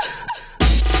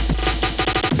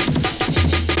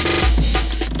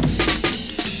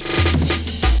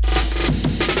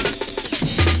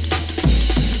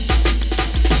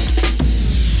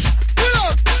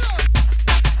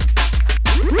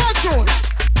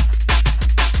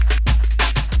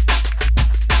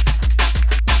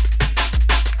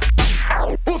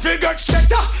 Who figure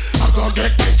better? I go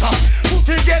get better. Who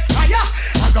figure higher?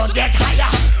 I go get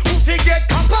higher. Who figure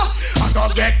copper? I go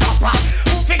get copper.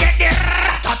 Who figure get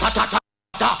ta ta ta ta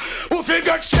ta? Who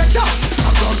figure better?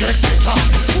 I go get better.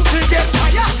 Who figure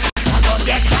higher? I go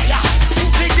get higher. Who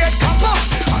figure copper?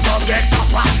 I go get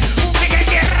copper. Who figure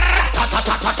get ta ta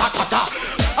ta ta ta ta ta?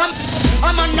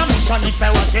 I'm on a mission, if I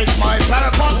what is my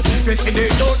purpose. This is the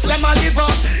youth, let me live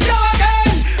up. Yo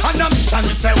again. I'm on a mission,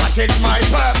 if I what is my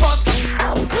purpose.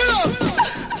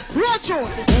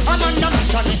 I'm on a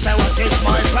mission, if I what is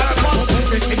my purpose.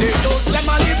 This is the youth, let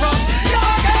me live up. Yo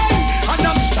again. I'm on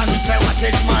a mission, if I what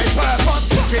is my purpose.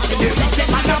 This is the wicked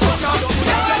man I'm on up.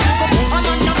 I'm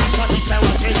on a mission, if I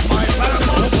what is my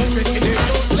purpose. This is the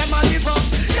youth, let me live up.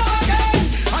 Yo again.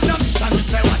 I'm on a mission,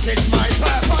 if I what is my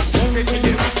purpose. This is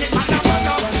the wicked man I'm on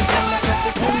up.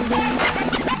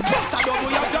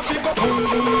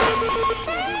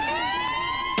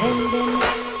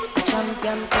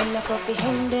 Champion, come let's up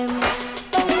behind them.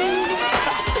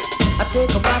 I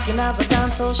take a back and have a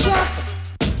dance so sharp.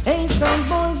 Hey, some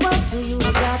boy, what do you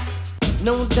got?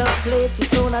 No the plate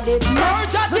is on a dead man.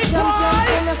 The champion,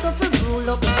 come let's up and rule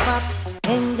up the spot.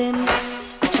 Hang them.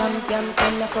 Champion,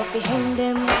 come let's up behind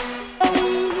them.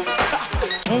 Hey,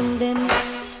 hang them.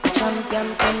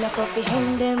 Champion, come let's up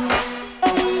behind them.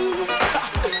 Hey,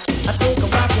 I take a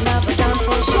back and have a dance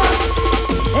so sharp.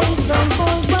 Hey, some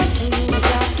boy, what do you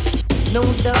got? No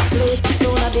the plate is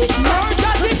on a dead man.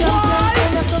 The champion,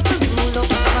 come let's up and rule up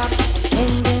the spot.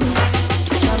 Hang them.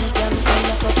 Champion, come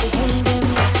let's up behind them.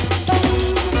 Hey,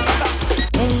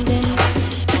 hang them.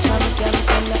 Champion,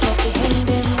 come let's up behind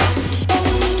them.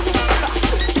 Hey,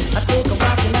 I take a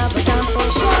back and have a dance so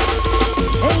sharp.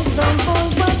 Hey, some boy,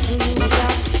 what do you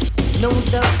got? No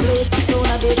the plate is on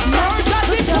a dead man.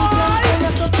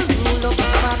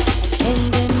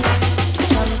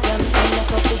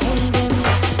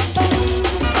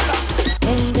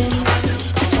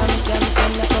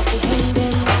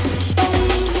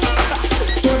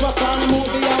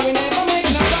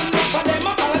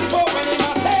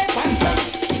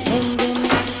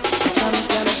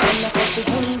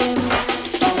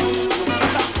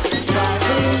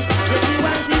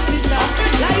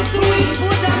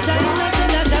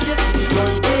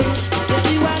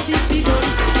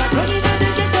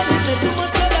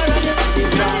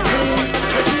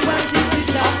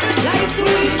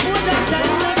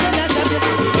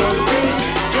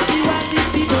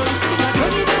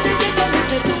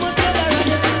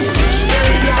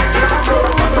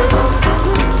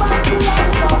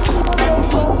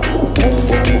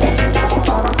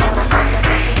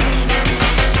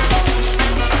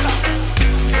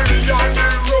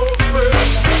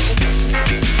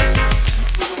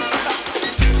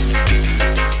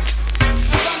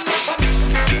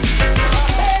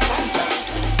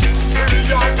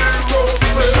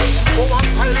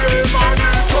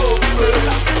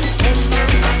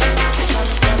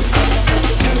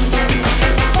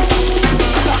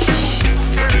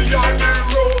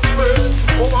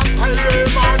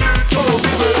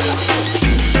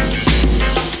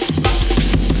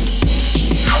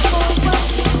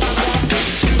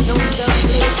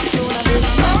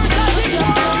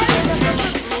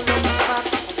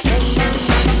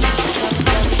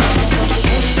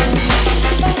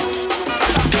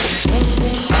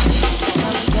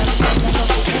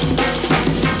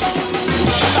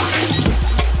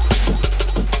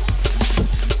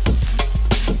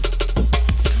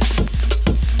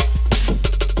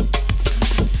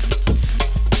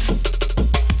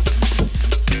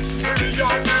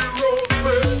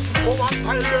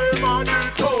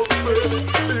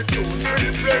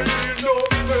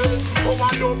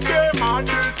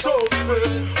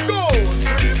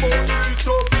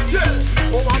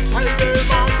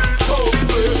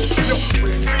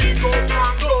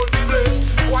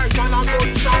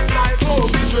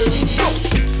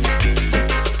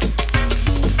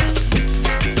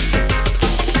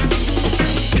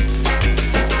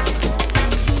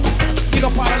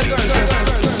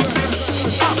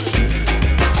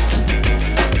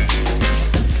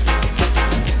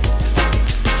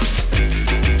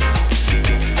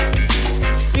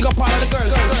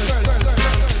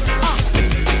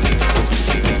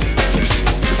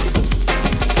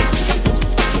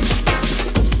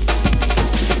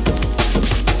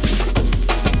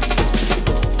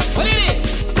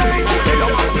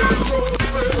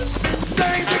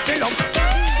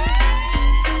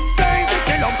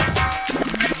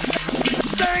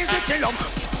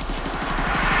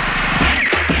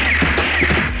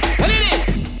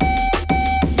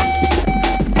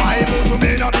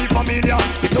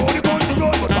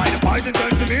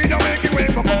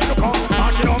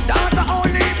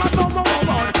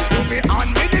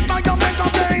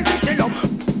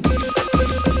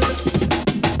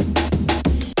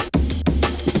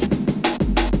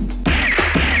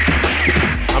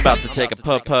 About to take a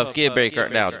puff gear break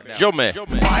right now. Joe man.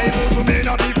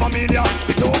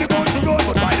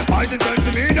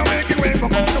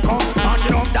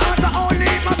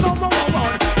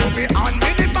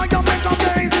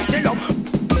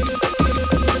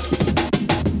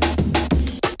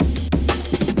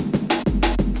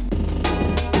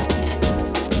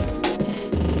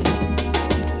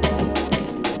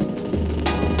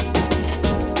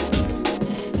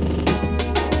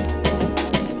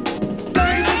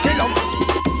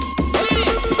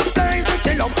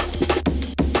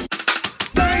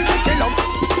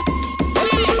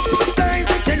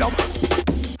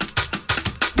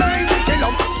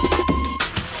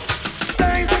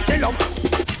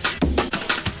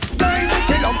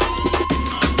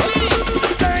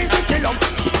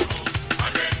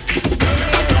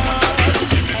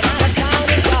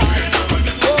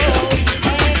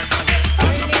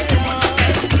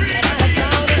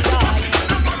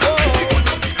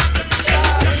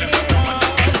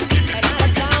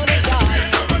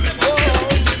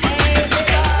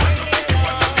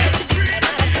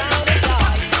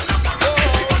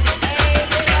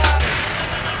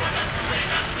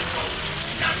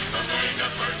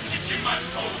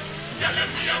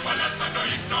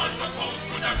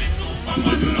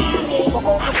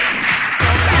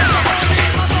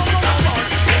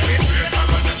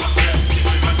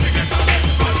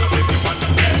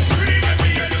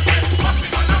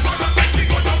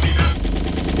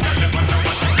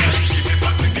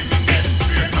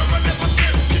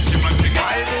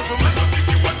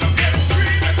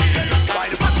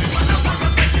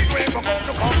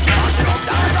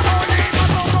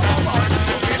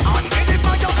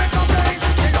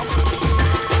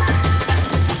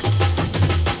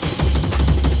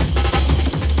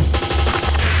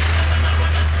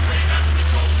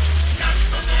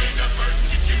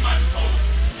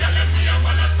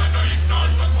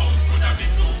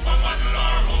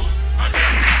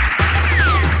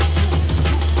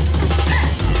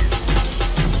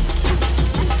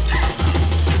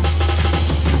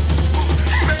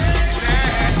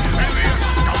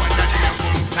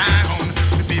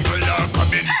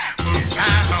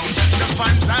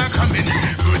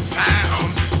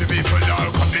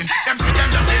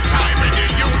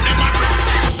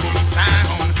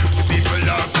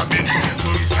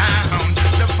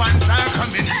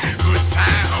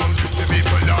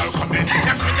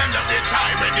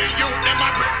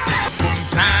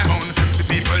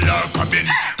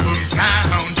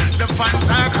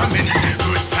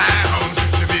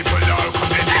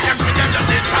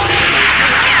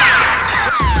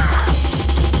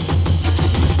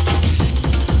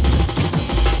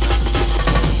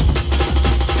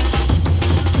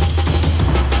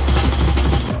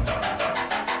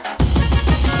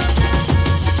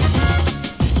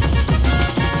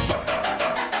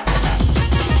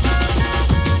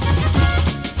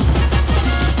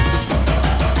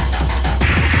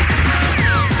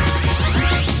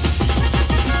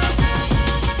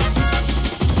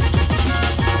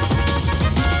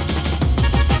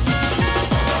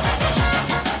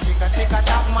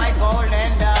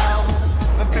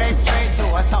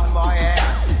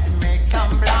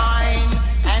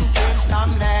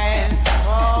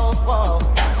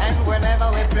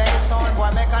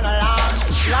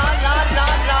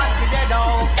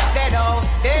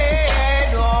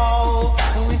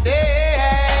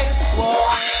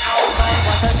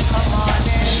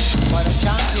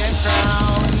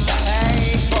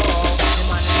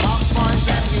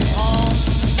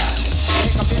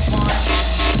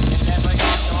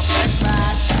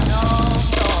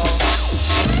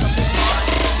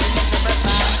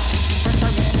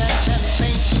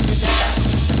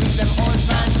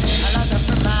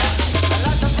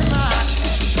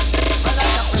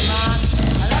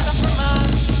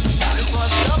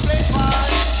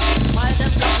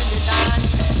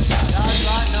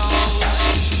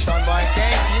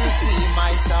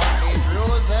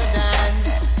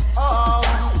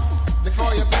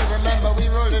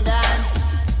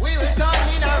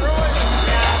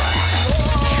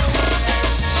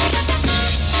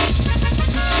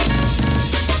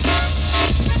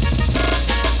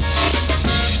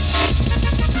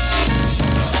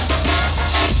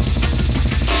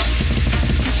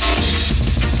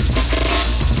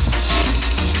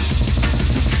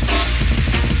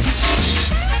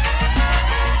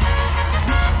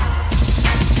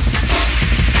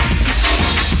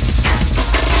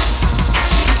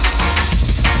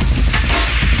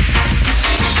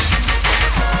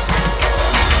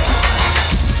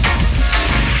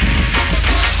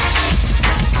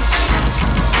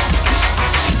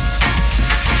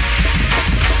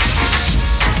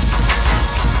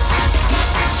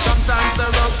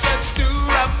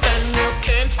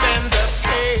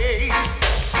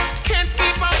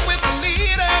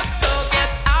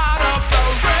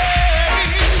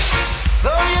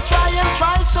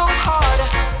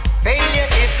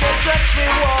 its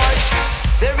reward.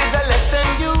 There is a lesson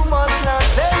you must learn.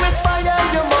 Play with fire,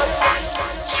 you must.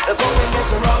 The going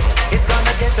is rough, it's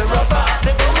gonna get rougher.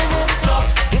 The going is tough,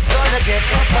 it's gonna get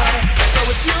tougher. So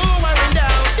if you wearing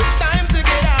down, it's time to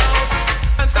get out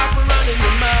and stop running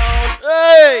your mouth.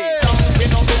 Hey! We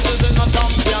know this is a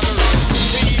champion.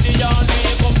 We need the yard, we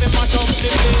come to match up the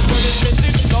place where it's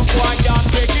missing. No one can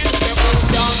take it, they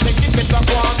can't take it. Better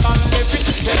go out and live it.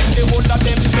 Tell the whole of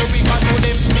them so we can do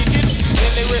them speak it.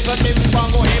 Tell the rest of them can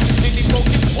go empty the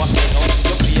bucket. What's it on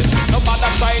your face? No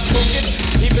matter try to cook it.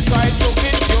 If you try to cook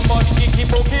it, you must kick it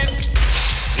bucket.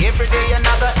 Every day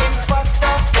another imposter,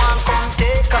 one come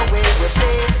take away with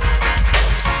place.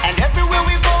 And everywhere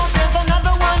we go, there's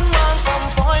another one man come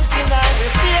pointing at the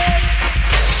face.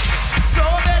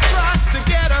 Though they try to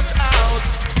get us out,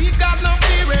 we've got no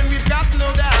fear and we've got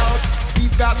no doubt.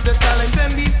 We've got the talent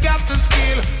and we've got the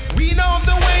skill. We know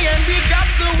the way and we've got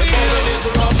the will. The going is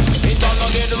rough, it's gonna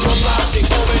get rougher. The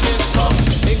going is tough,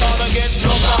 it's gonna get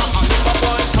tougher. I'm in my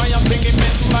boy, I'm thinking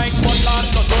men like Butler.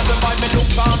 Not only by me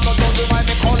look on, not only by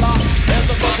me color. There's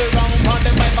a buzz around on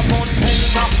the microphone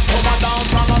center. Come on down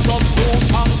from a top room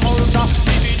and culture.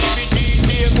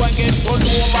 DBDBDJ, go and get pulled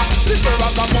over. Little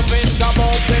rock up up in the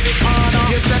mouth, every corner.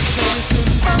 You check so we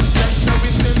simple, check so we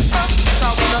simple.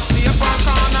 Now we not stay for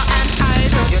corner and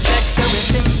hide. You check so we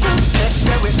simple, check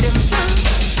so we simple.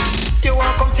 You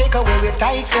want come take away with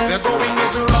title. The going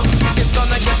is rough, it's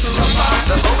gonna get rougher.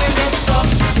 The going is tough,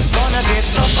 it's gonna get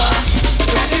tougher.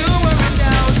 If you weren't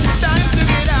down, it's time to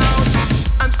get out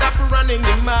and stop running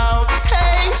your mouth.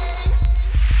 Hey.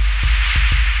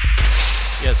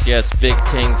 Yes, big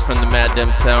things from the Mad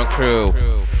Dem Sound crew.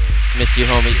 Miss you,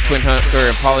 homies. Twin Hunter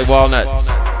and Polly Walnuts.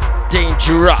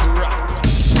 Dangerous.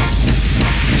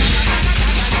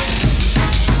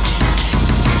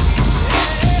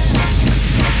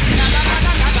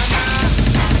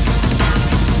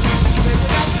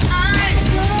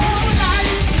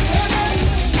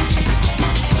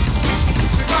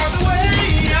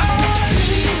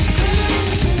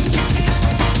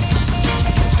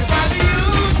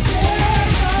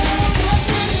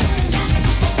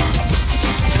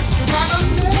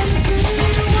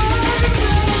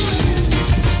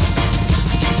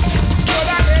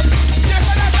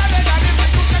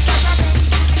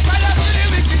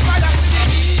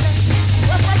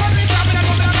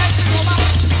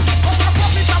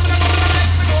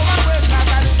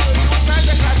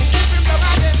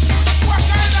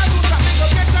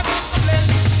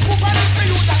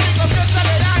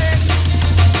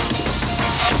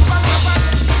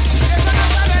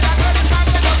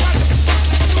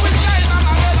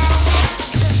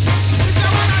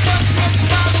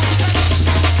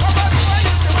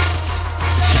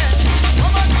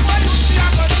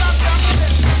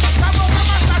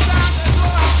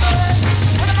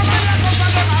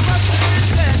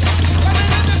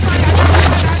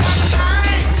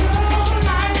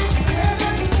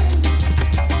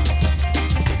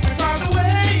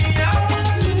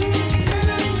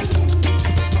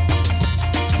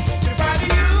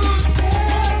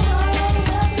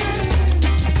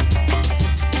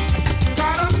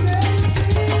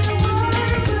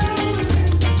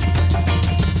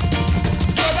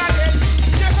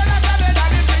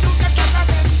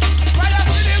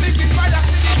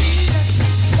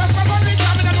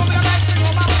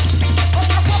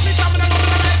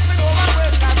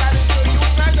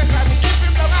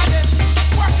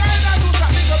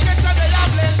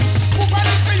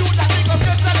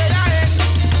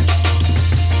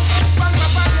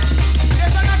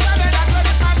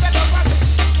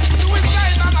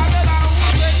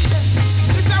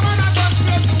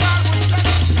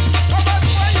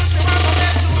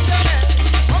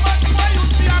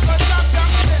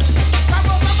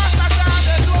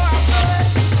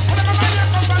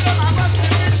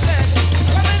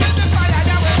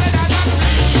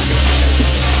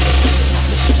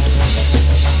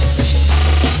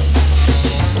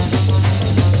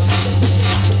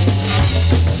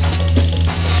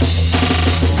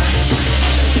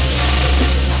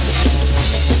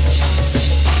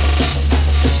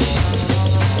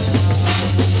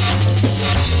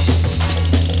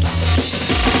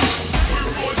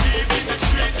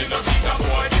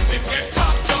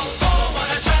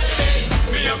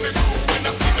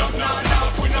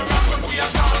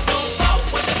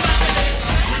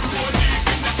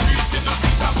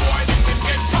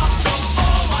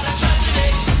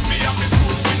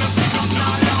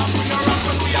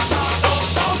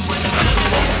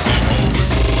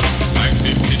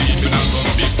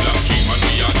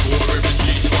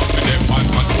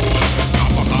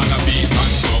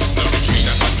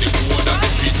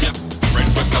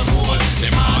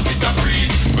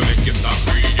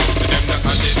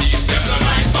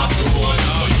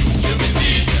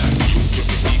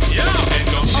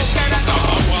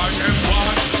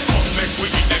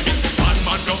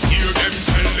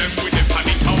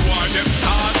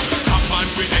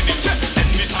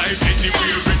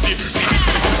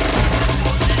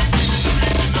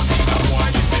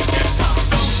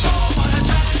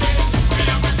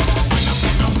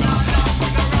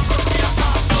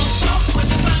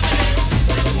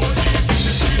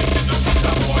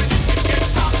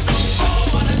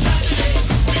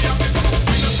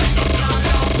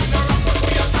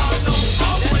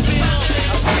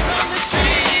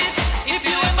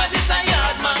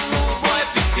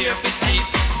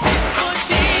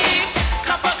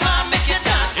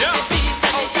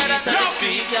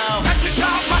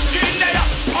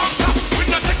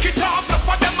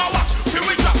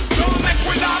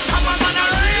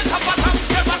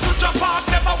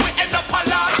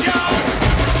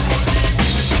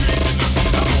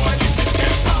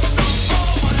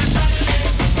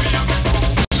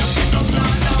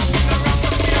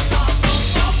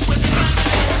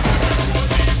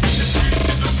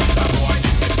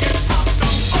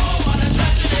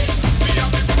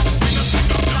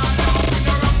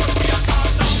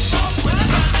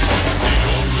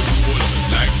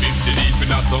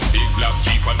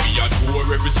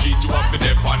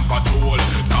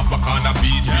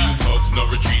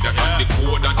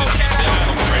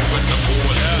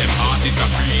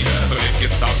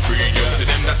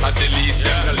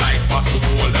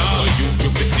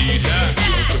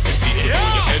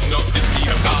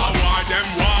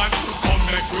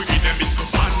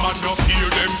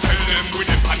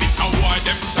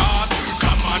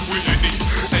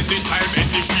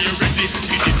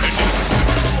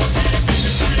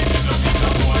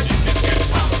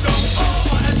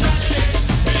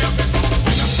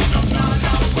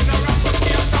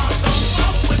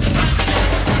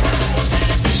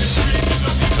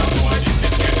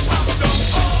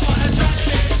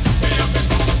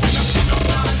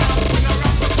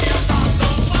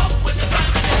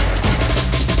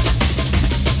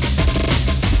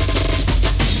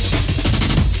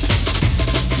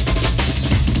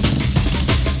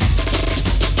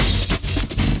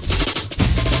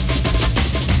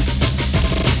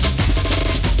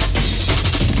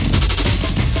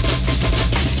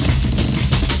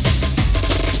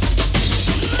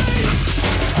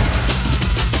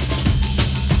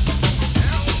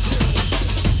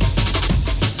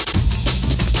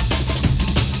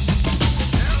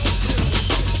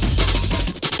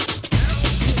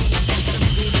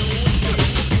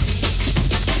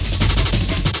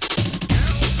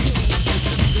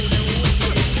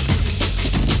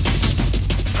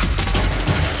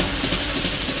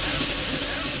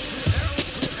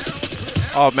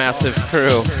 All massive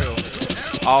crew.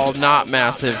 All not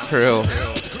massive crew.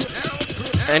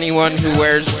 Anyone who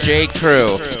wears J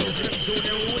Crew.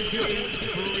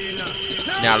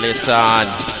 Now listen.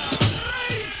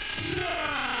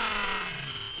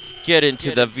 Get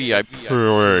into the VIP.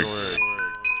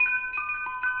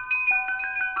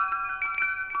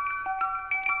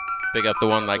 Big up the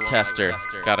one like Tester.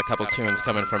 Got a couple tunes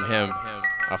coming from him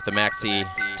off the Maxi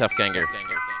Tough Ganger.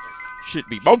 Shit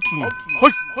be bouncing.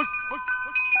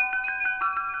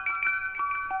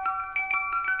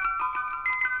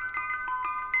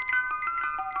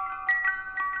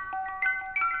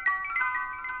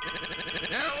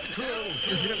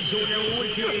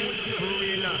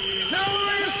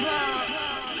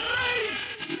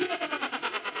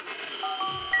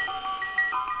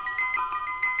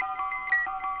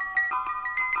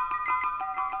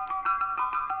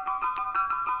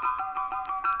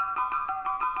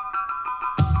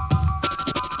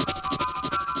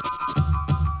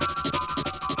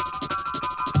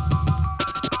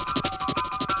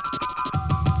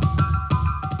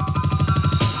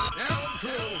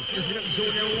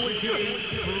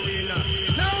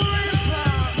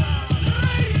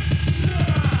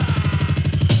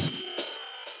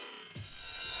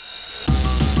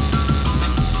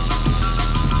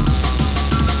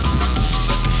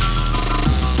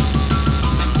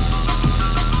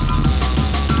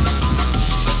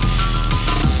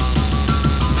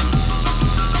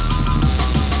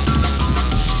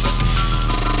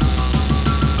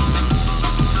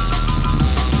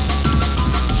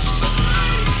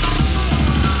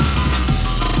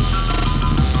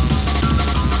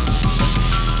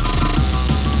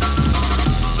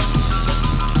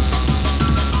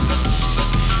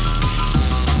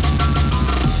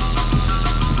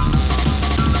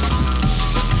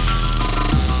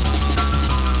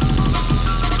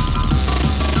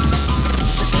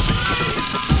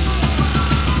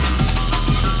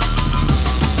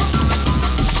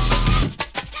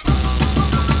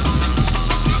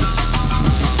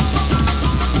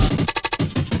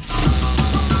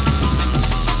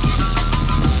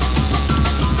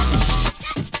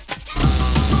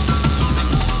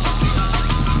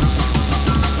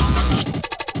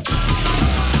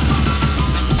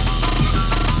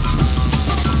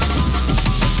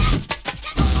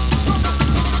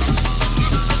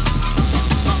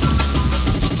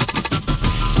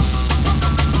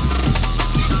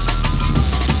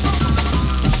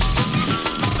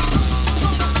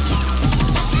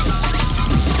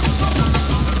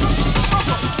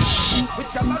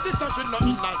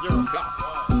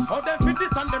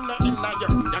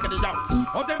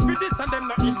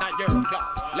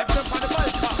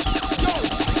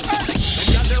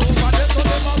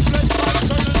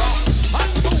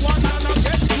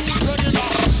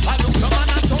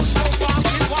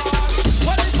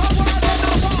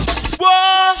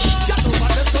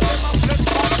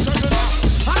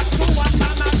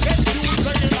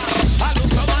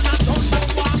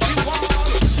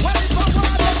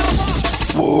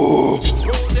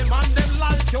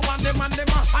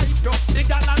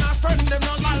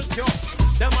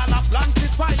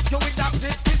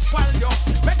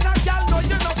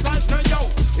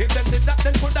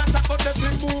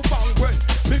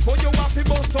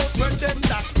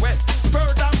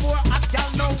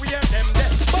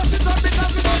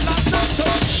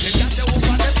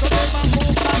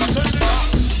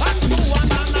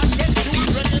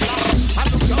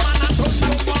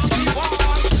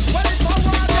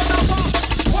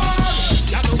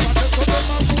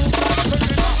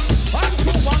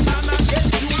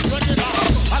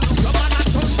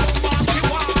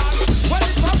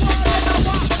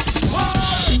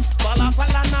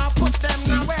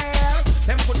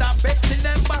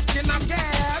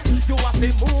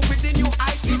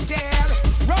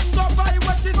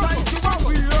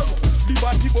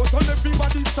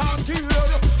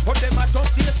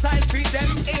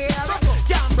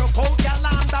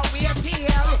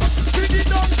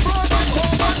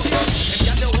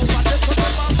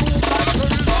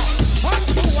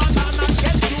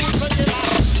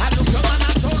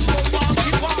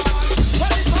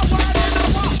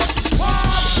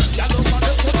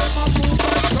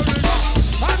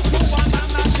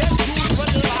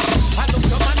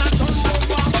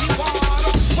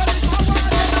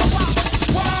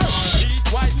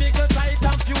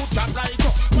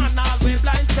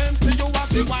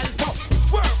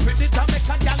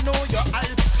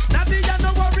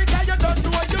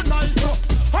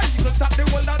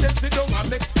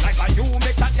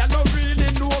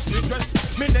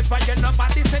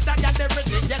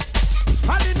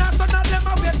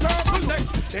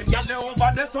 Them gyal they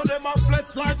over there, so them a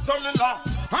flex like cellular.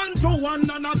 And to one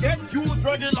and I get used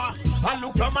regular. And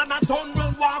look a man a done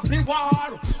will war the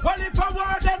war. Well if a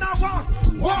war then a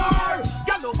war.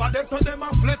 Girl over there to them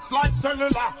a flex like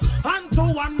cellular. And to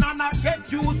one and I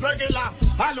get used regular.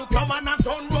 And look a man a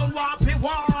done will war the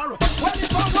war. Well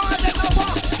if a war then a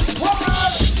war.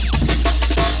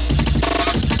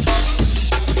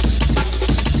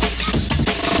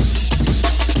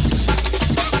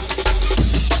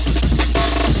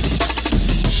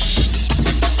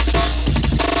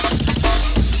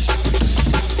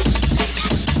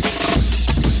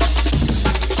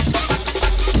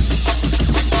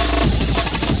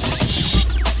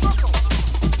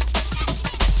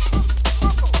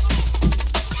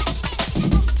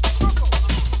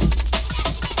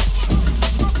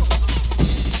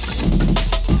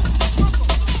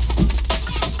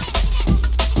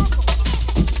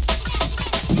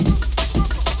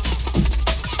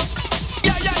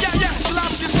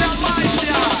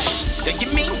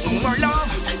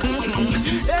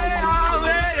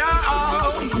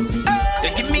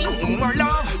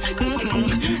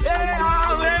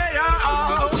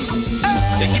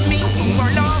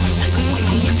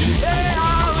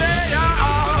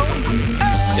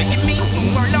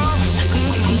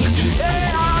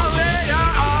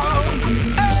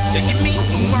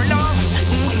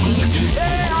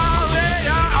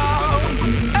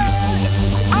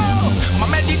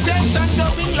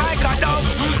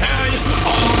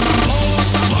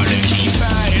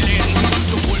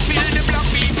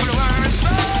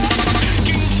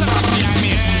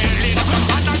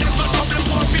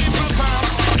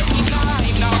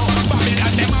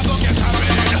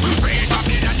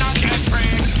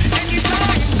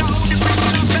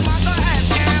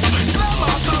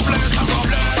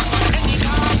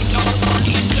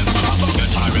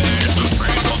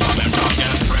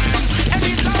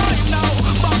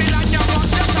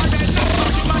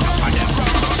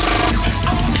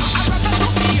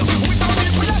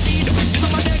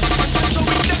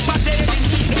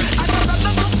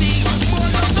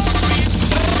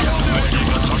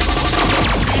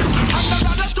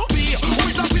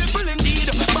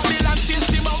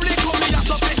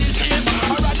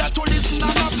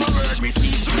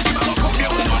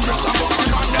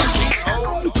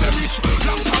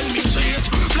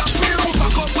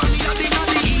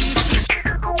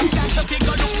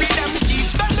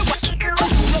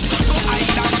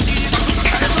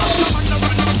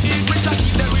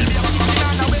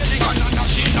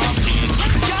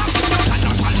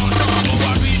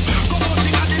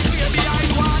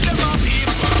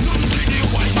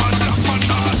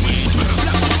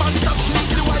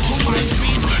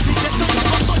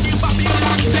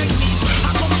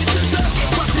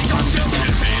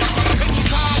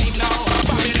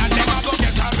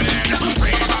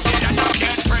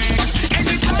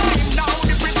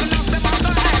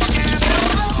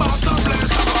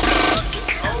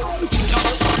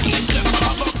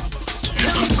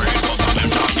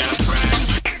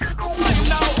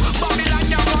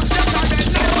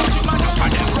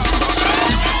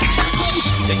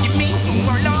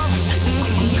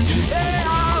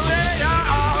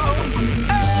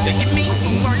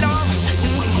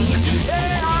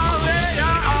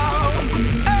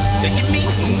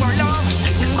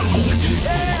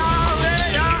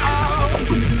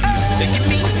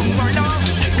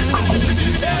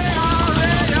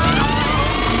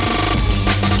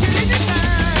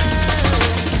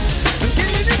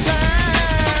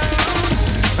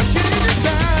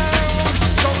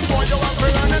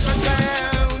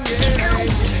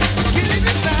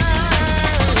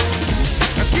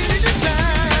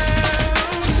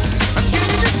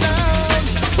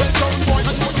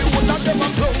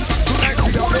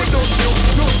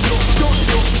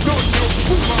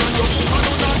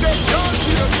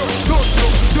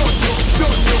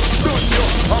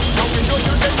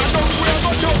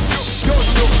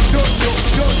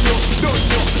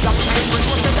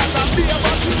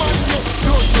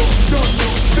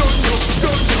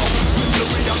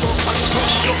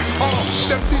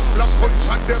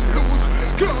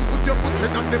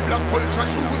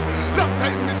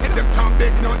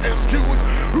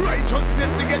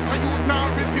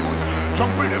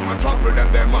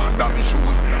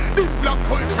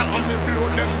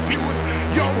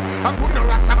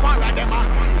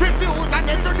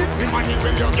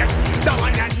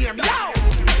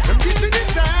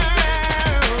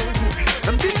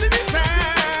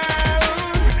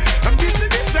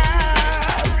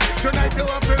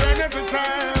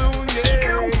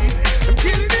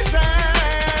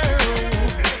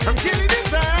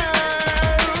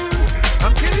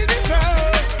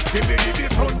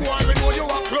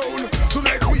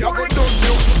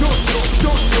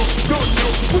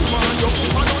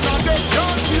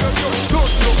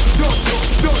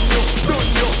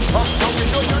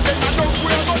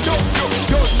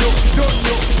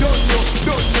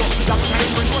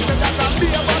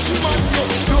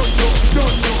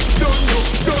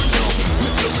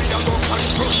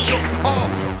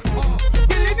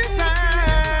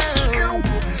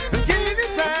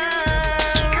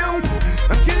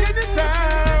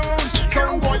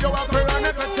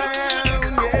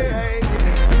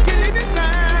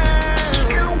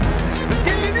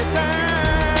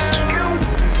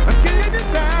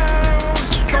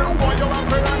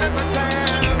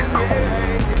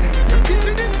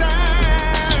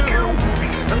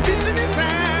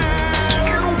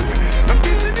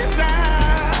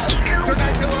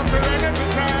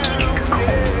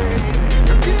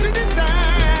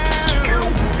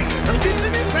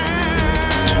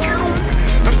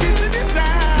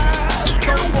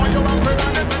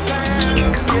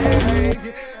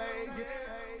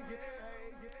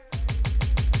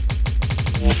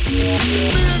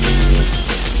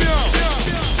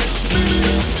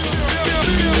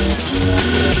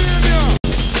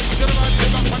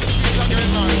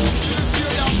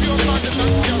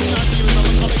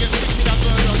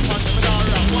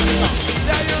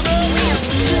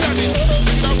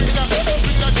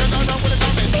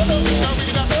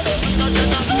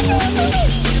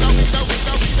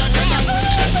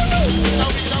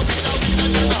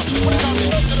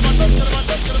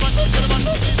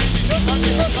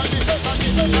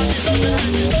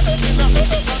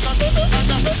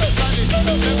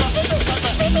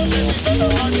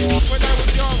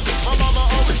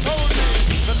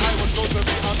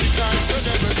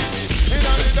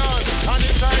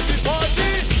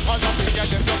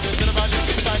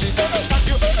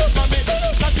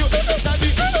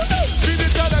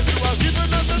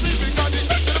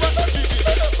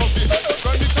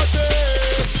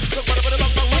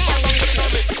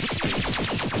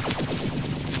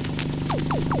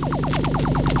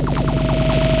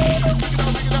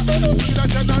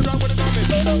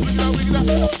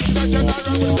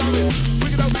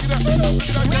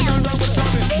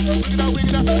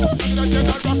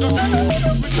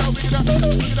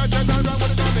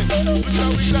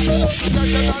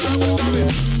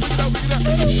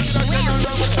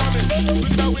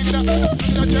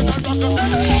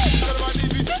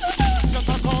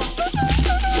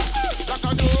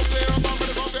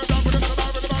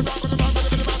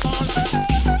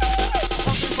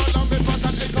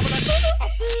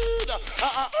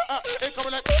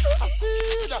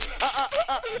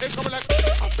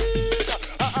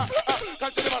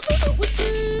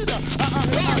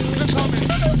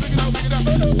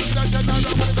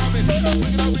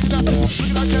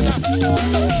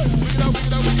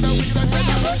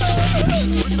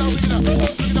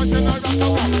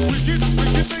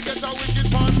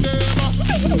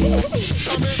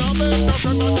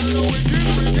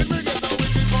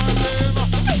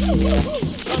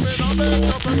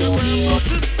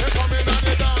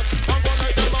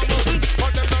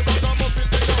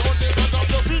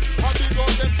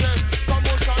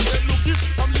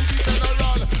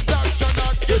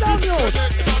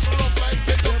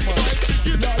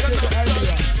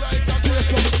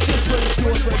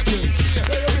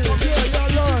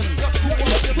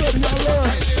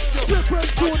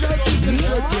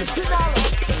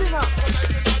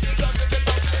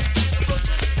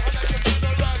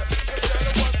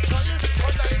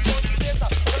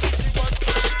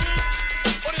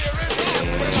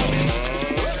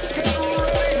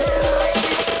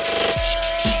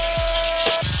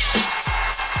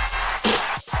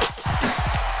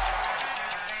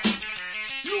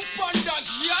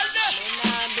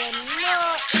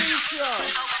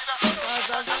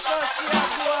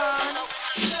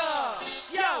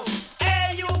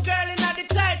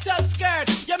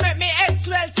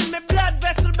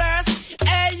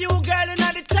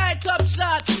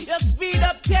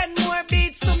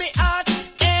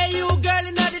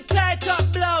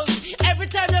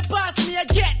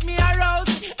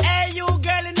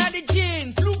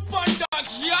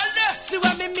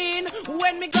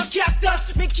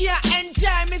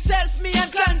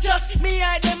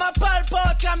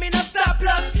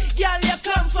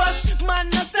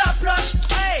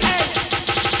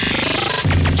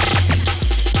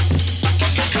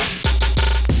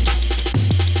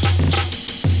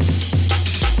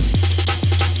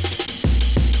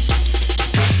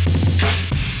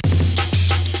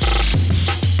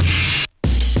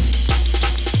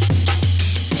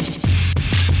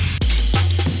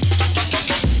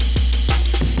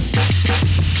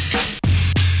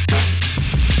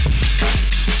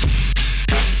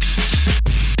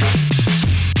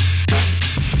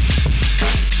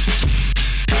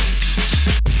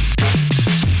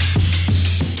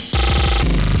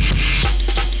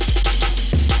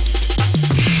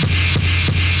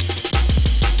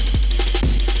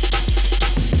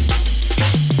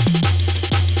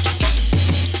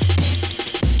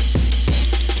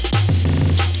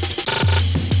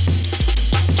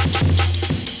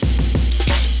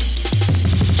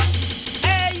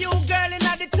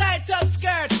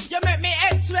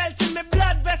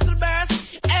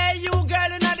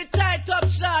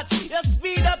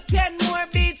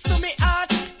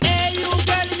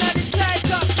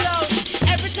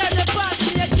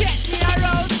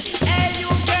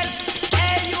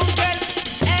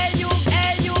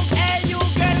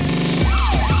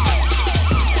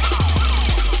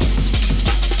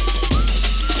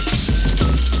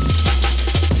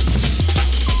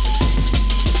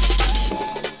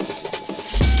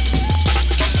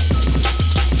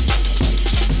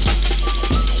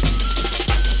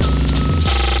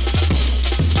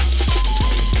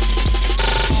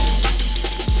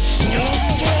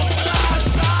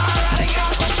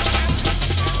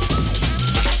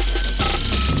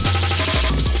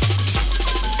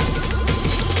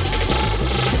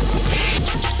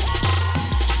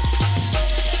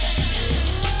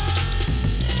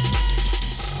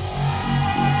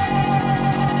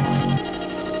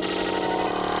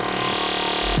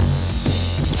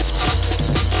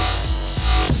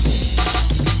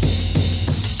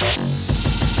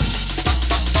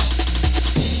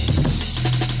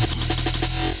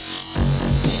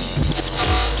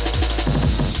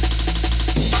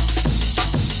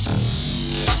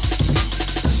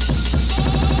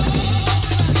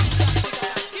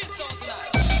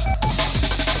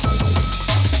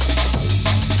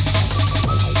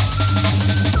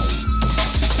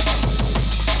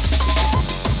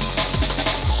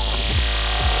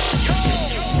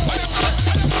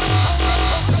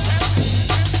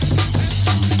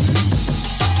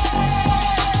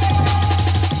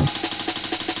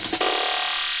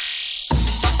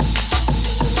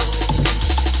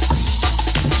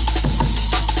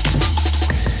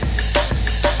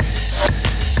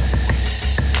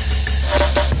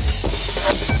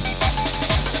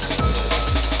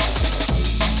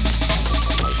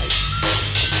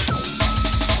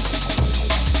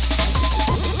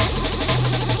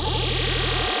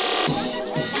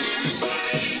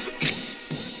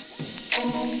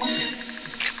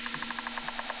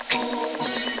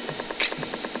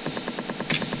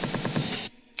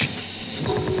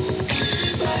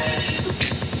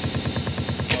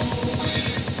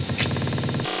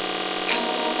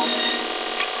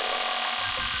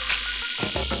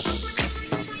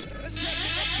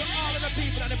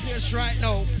 people in the place right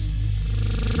now.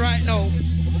 Right now.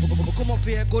 Come up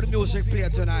here, good music play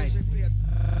tonight.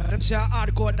 Them say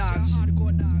hardcore dance.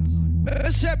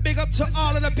 Let's say big up to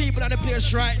all of the people in the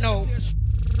place right now.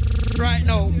 Right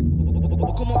now.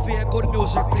 Come up here, good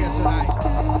music play tonight.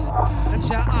 Them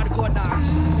say hardcore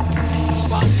dance.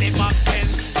 Back them up and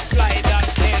fly that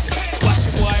head. Watch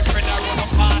your boyfriend run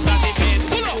up under the bed.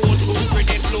 Hold to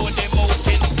grenade, blow them out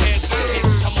instead. Hit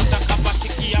some of the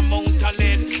capacity amount of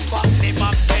lead. Back them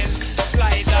up and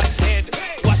fly that head.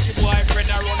 Watch your boyfriend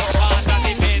run up under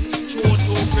the bed. Hold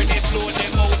to grenade, blow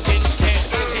them out instead.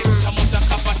 Hit some of the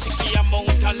capacity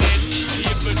amount of lead.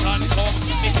 Ableton come,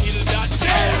 me kill that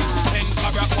dead. Ten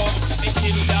Cabra come, me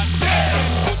kill that dead.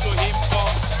 Go to him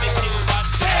come, me kill that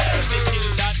dead. Me kill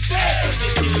that dead. Me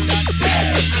kill that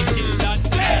dead. Me kill that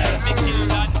dead. Me kill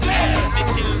that dead. Me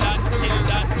kill that, kill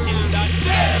that, kill that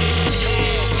dead.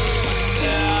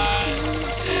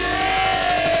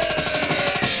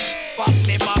 Back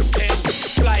them up then,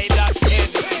 fly that head.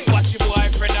 Watch your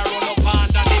boyfriend run up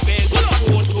under the bed.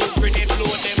 Throw two grenade,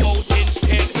 blow them out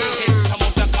instead. Hit some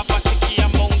of the capacity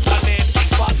amount of lead.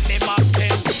 Back them up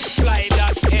then, fly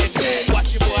that head.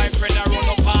 Watch your boyfriend run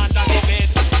up under the bed.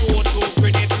 Throw two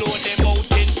grenade, blow them out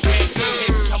instead.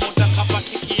 Hit some of the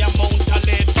capacity amount of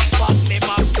lead. Back them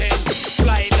up then,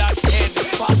 fly that head.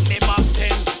 Back them up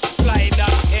then, fly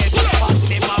that head. Back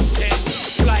them up then,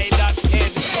 fly that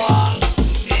head.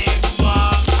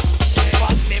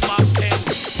 Back them up then,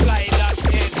 fly that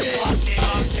head. Back them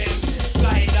up then,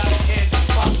 fly that head.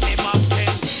 Back them up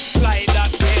then, fly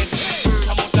that head.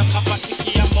 Some of the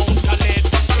capacity amount of lead.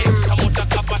 Hit some of the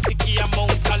capacity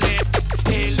amount of lead.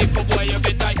 Hey, little boy, you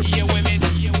better hear women.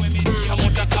 Some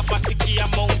of the capacity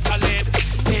amount of lead.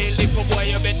 Hey, little boy,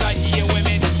 you better hear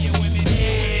women.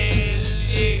 Hey,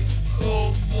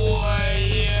 little boy,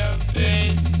 you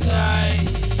better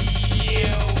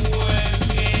hear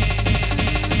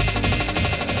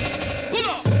Pull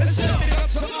up. Let's say big up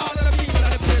to all of the people in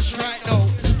the place right now.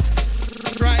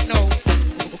 Right now.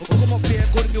 Come up here,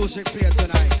 good music play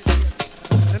tonight.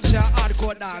 Them say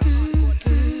hardcore dance.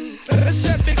 Let's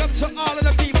say big up to all of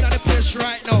the people in the place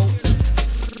right now.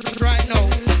 Right now.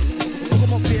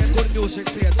 Come up here, good music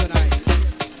play tonight.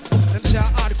 Them say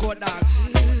hardcore dance.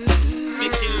 Me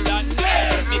kill that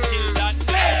dead. Me kill that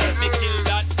dead. Me kill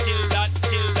that, kill that,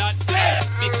 kill that dead.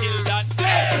 Me kill that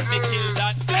dead. Me kill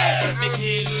that dead. Me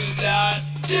kill that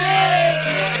dead.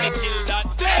 Me kill that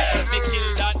dead. Me kill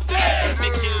that dead. Me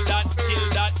kill that, kill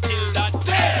that, kill that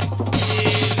dead.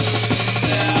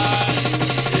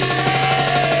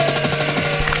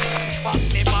 Back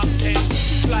them up then,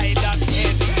 fly that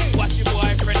head. Watch your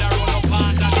boyfriend run up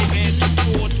under the bed.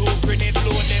 Throw two grenade,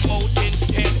 blow them out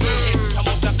instead. Hit some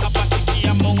of the capacity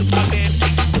amount of lead.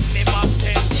 Back them up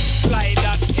then, fly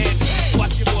that head.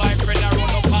 Watch your boyfriend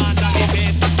run up under the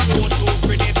bed. Throw two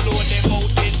grenade, blow them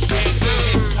out instead.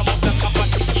 Hit some of the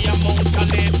capacity amount of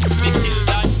lead. Me kill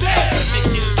that dead. Me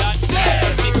kill that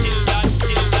dead. Me kill that,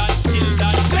 kill that, kill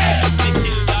that dead. Me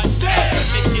kill that dead.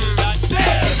 Me kill that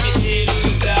dead. Me kill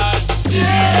that dead.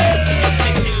 Me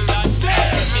kill that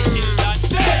dead. Me kill that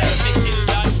dead. Me kill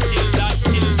that, kill that,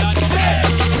 kill that dead.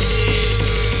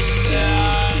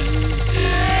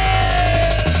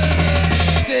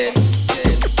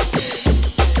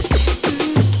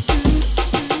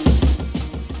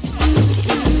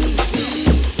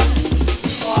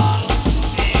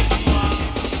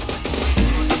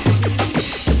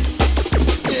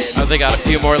 They got a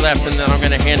few more left and then I'm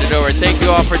gonna hand it over. Thank you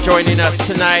all for joining us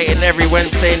tonight and every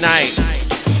Wednesday night.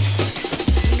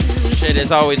 Shit is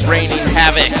always raining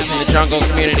havoc in the jungle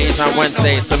communities on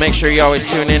Wednesdays, so make sure you always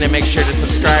tune in and make sure to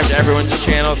subscribe to everyone's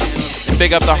channels. And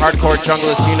big up the Hardcore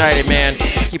Junglists United, man.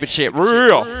 Keep it shit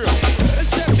real.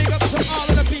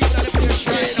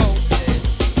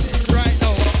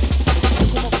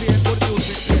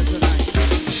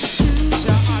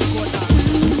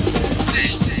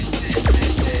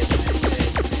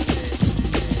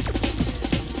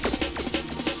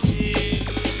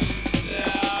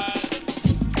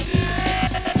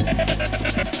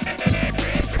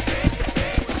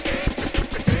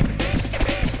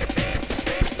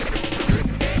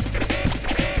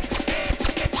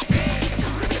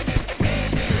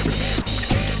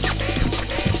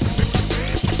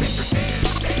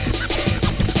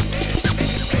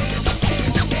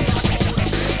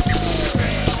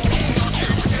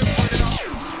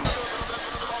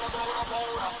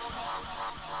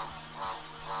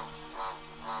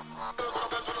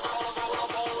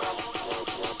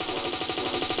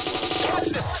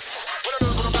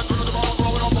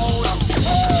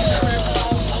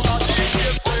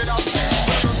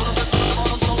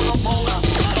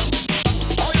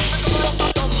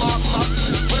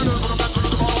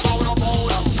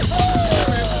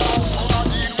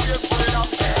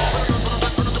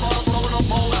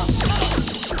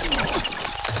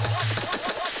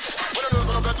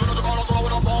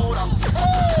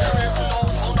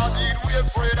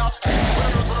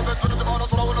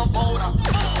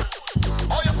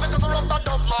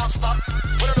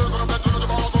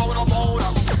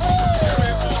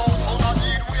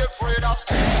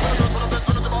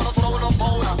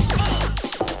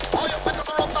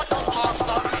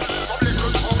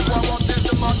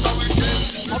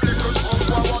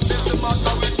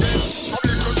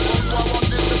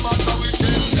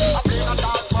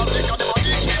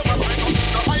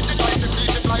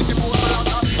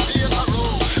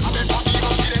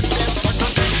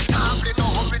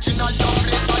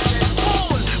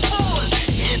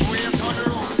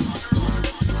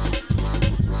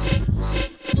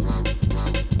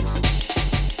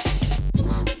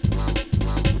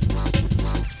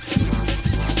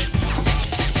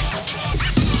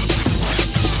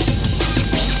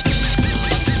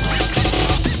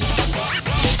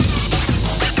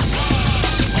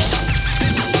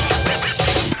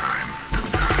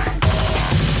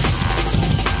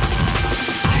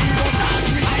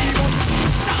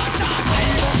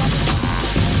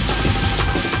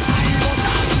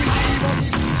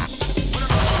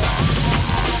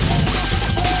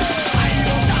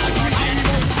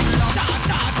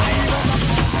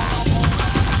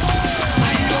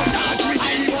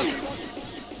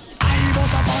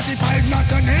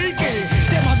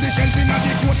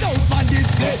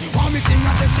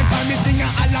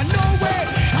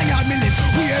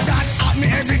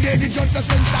 just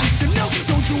a sentence to know.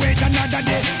 Don't you wait another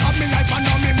day. Have me life and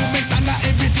all me movements under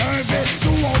every survey.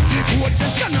 Throughout the court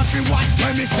session, if you watch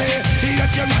when me say,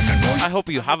 yes, you run and roll. I hope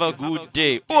you have a good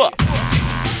day.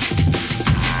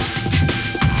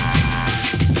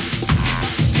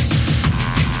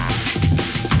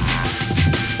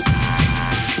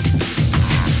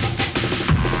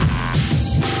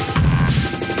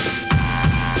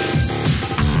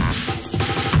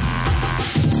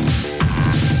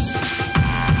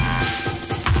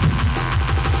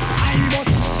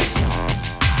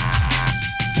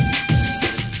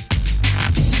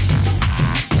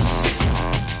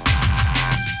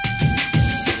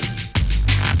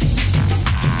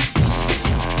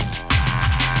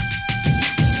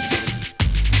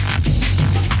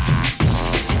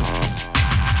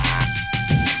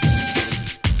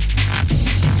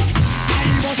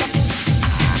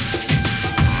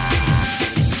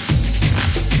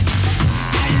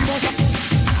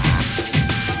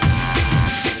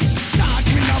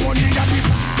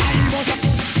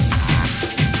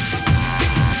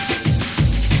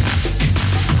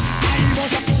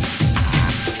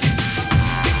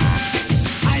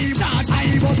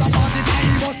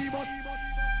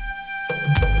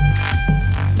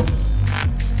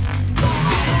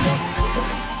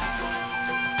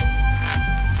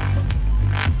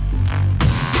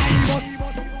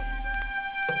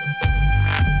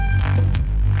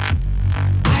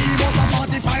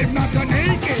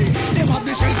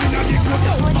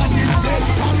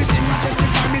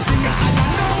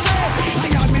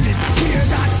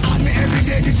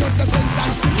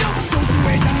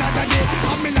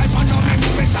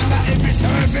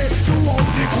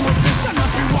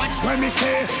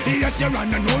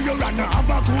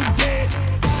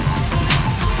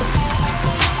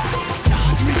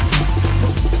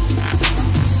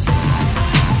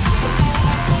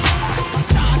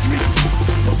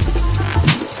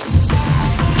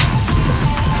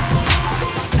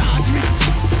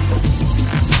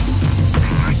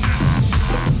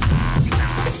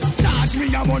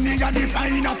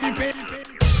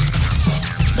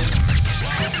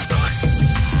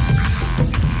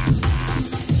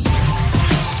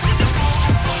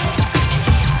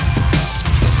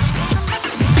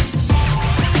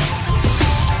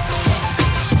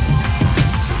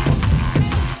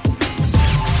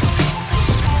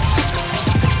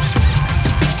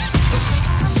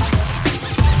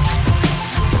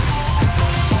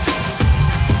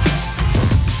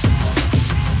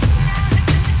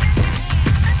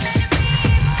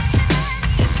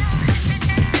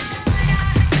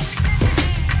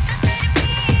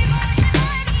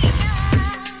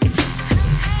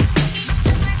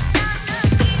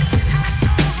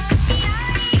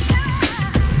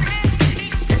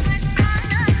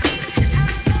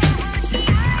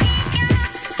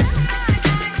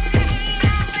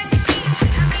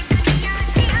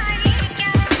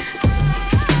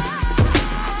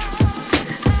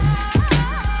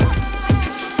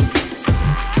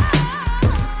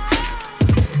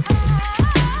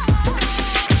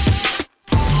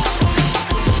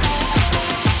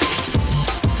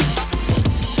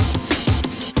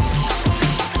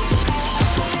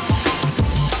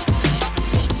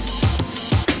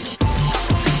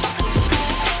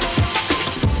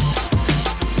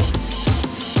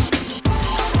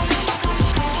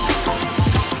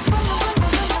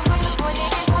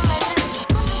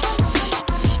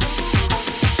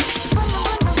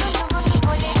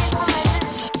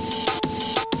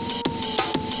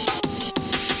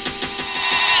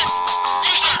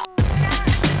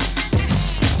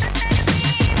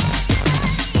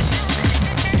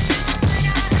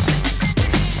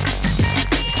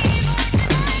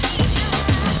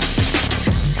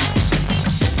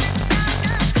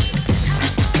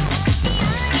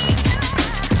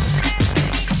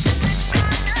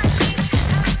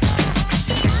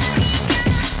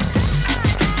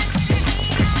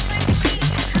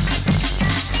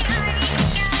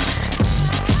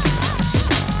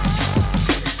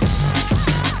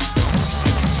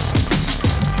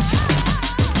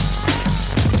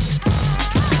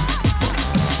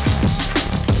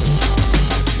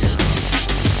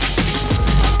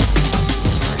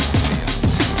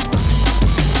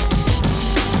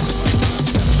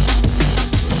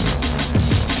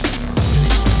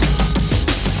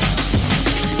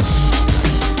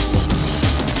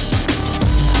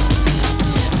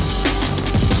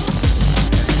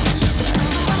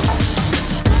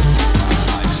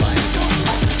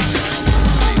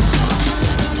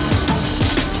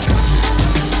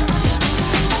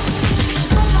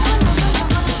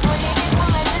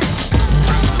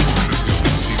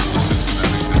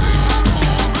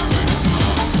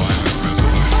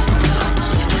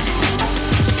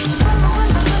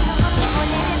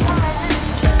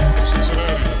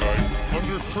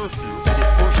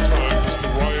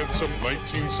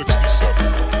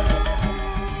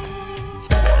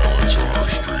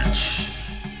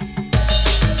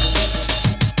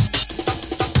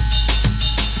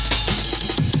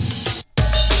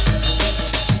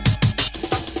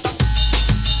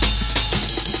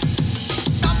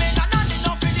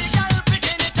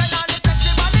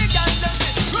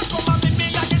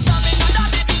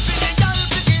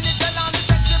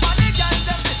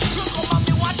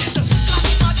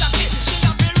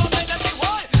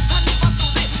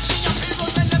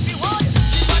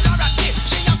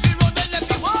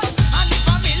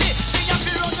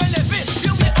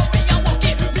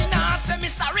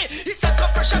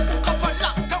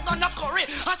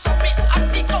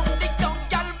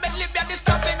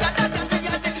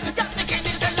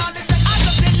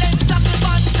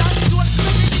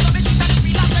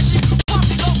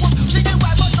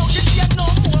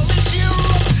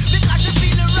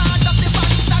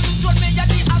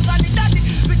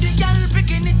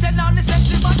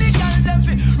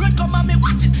 me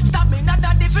watch it. Stop me, not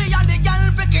that the fee and the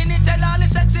girl bikini. Tell all the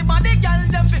sexy body girl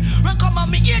them fi run come on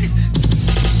me hear this.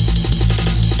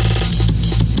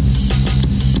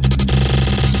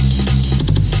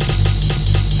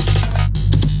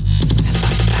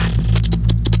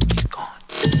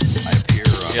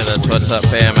 Yeah, that's what's up,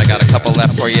 fam. I got a couple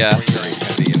left for you,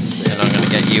 and I'm gonna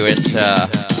get you into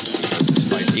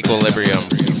equilibrium.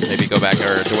 Maybe go back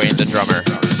or Dwayne the drummer.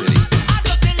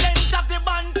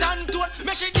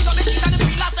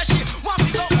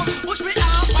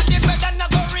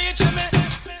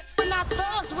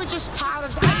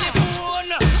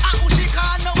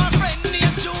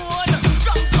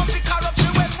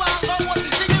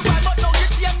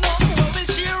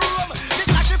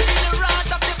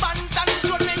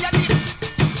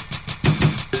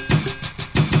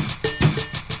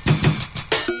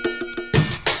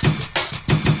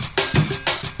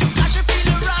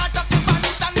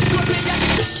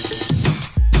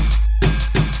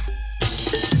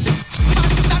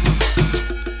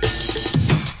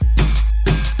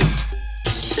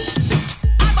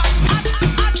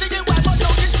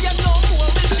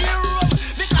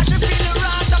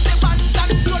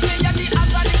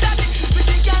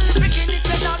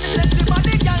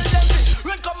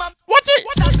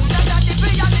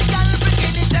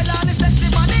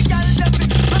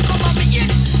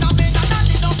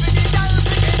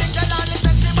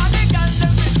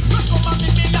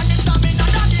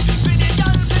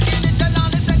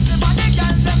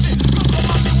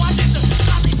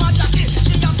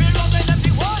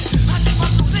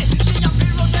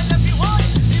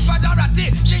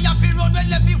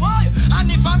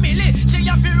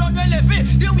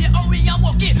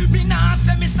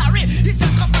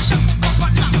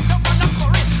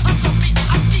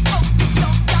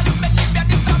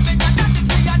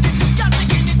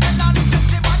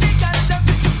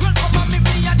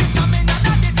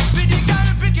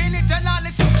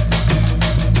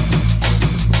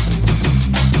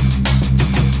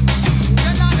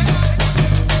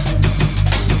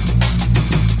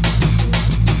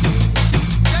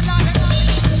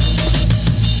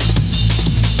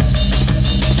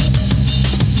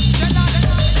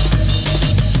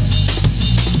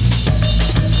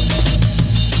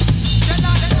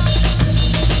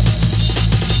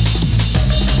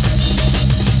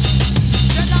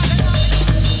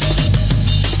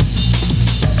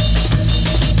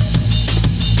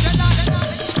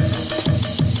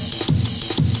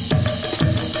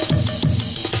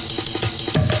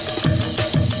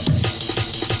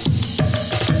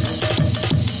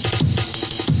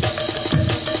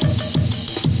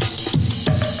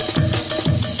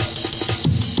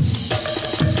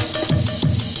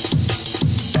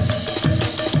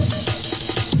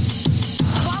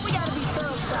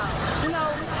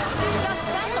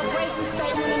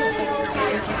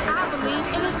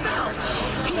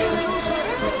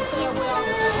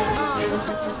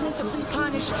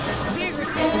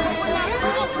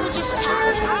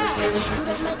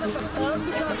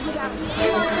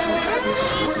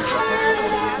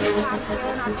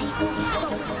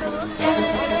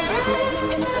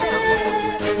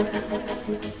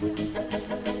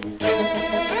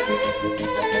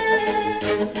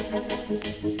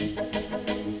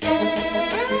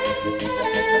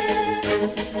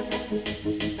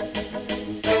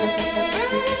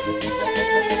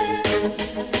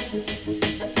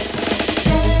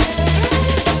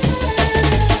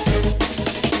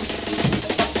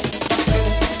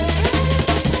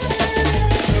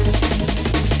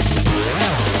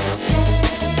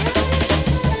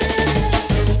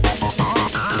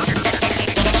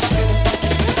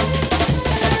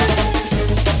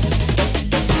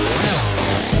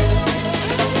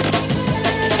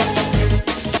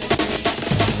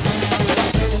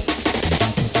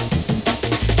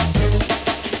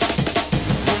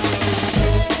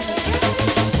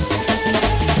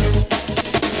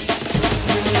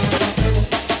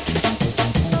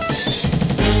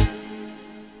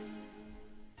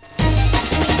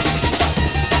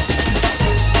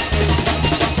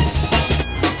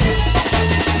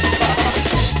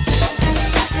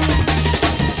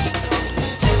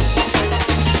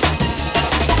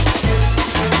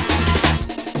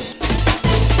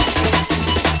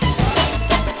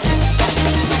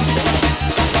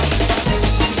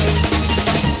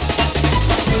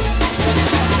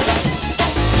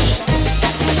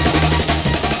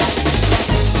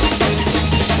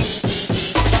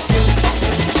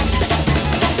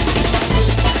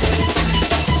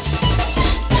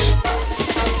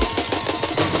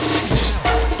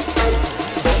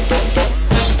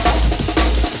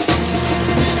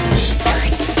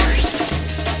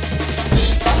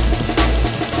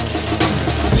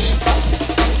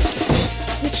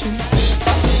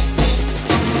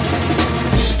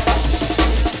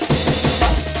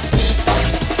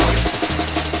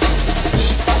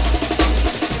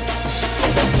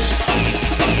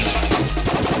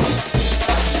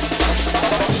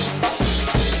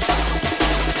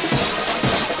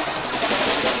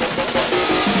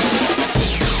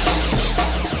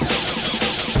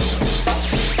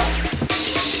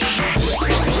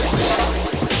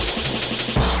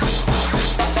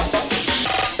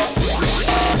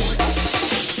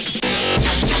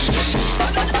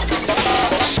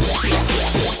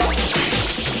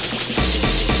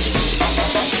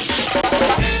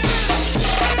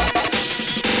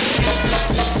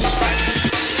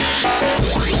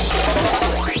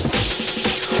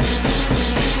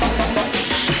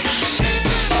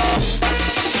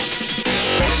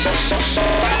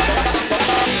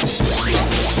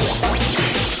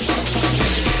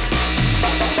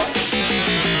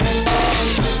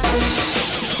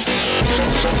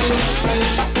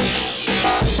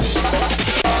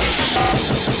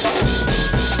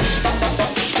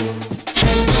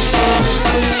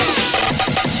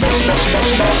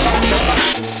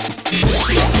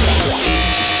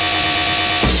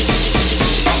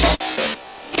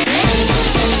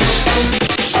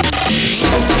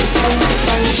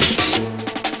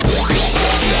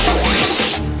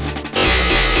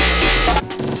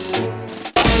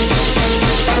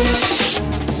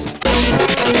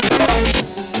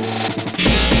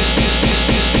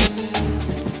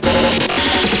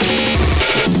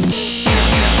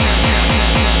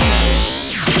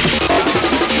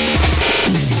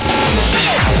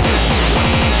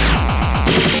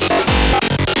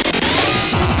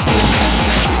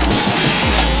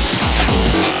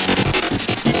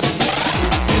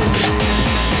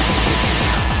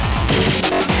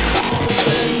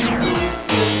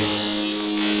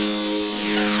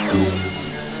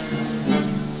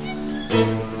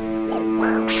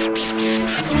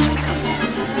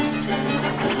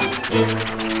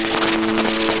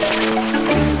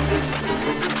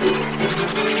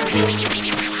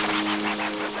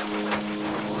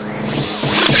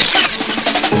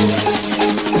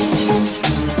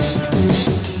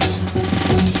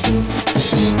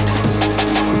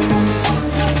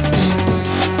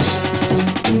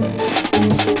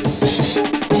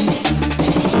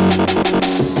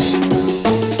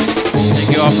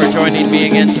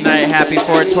 Happy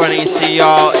 420. See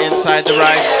y'all inside the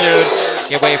ride soon.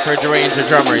 Get ready for Dwayne's your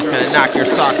drummer. He's gonna knock your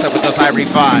socks up with those Ivory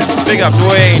vibes. Big up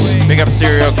Dwayne. Big up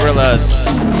Serial Gorillas.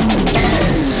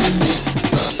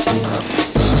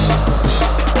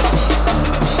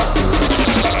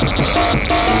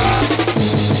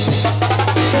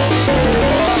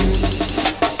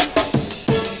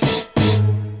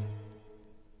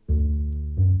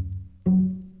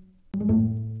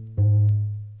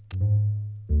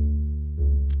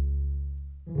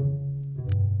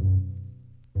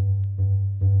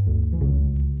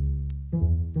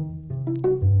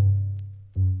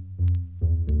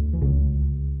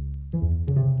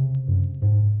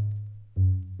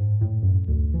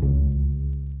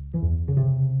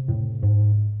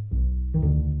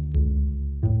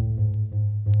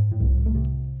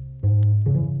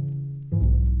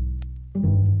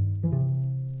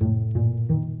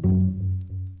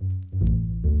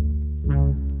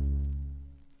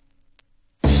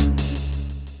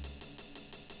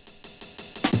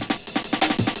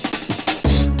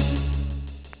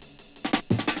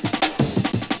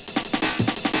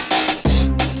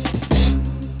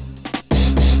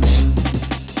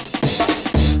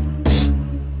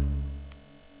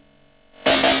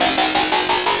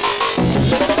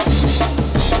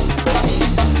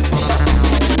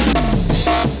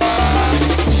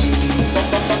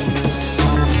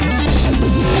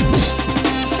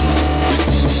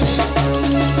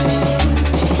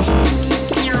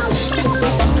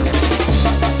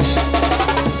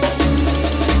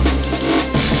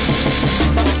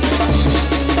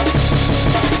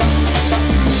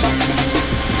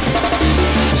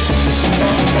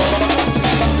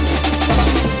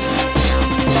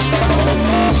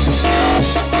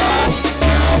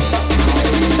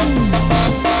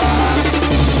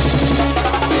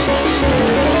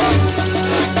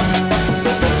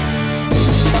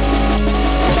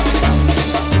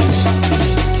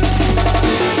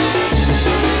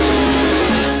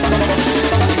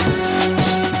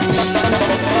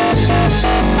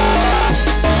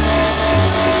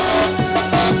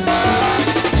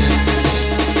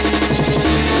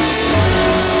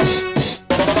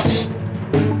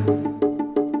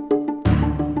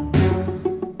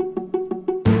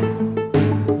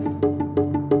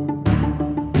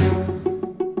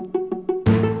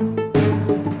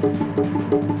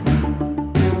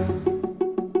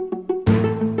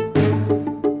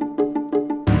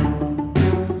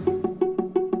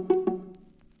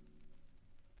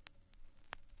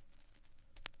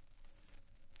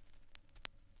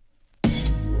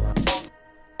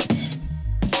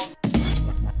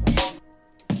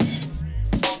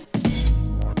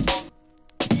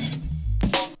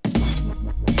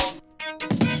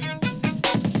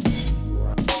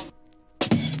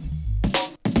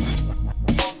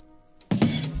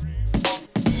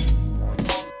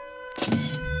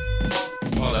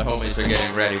 Are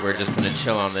getting ready. We're just gonna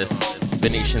chill on this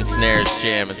Venetian Snares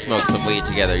jam and smoke some weed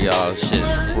together, y'all. Shit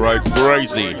is right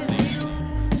crazy.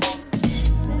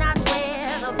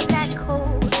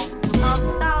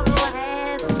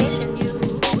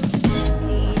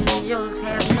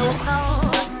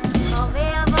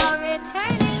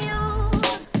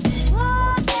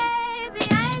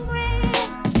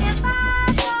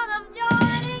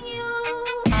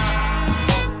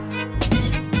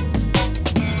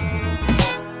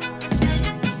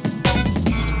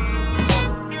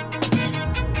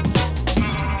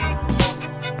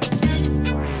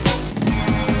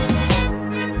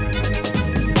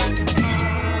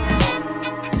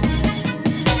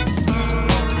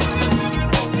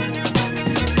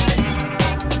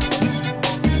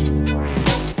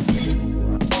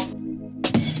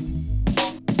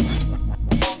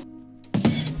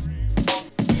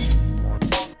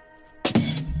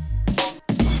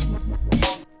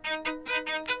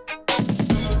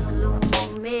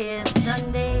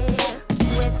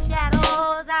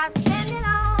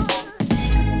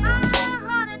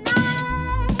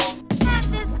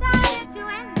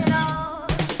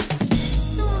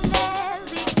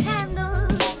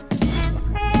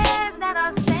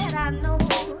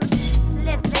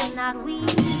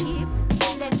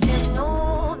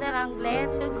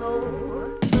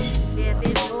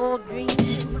 dream.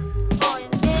 For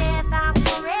in death I'm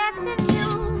caressing you.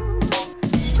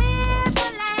 With the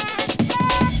last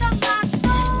breath of my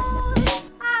soul,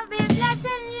 I'll be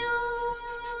blessing you.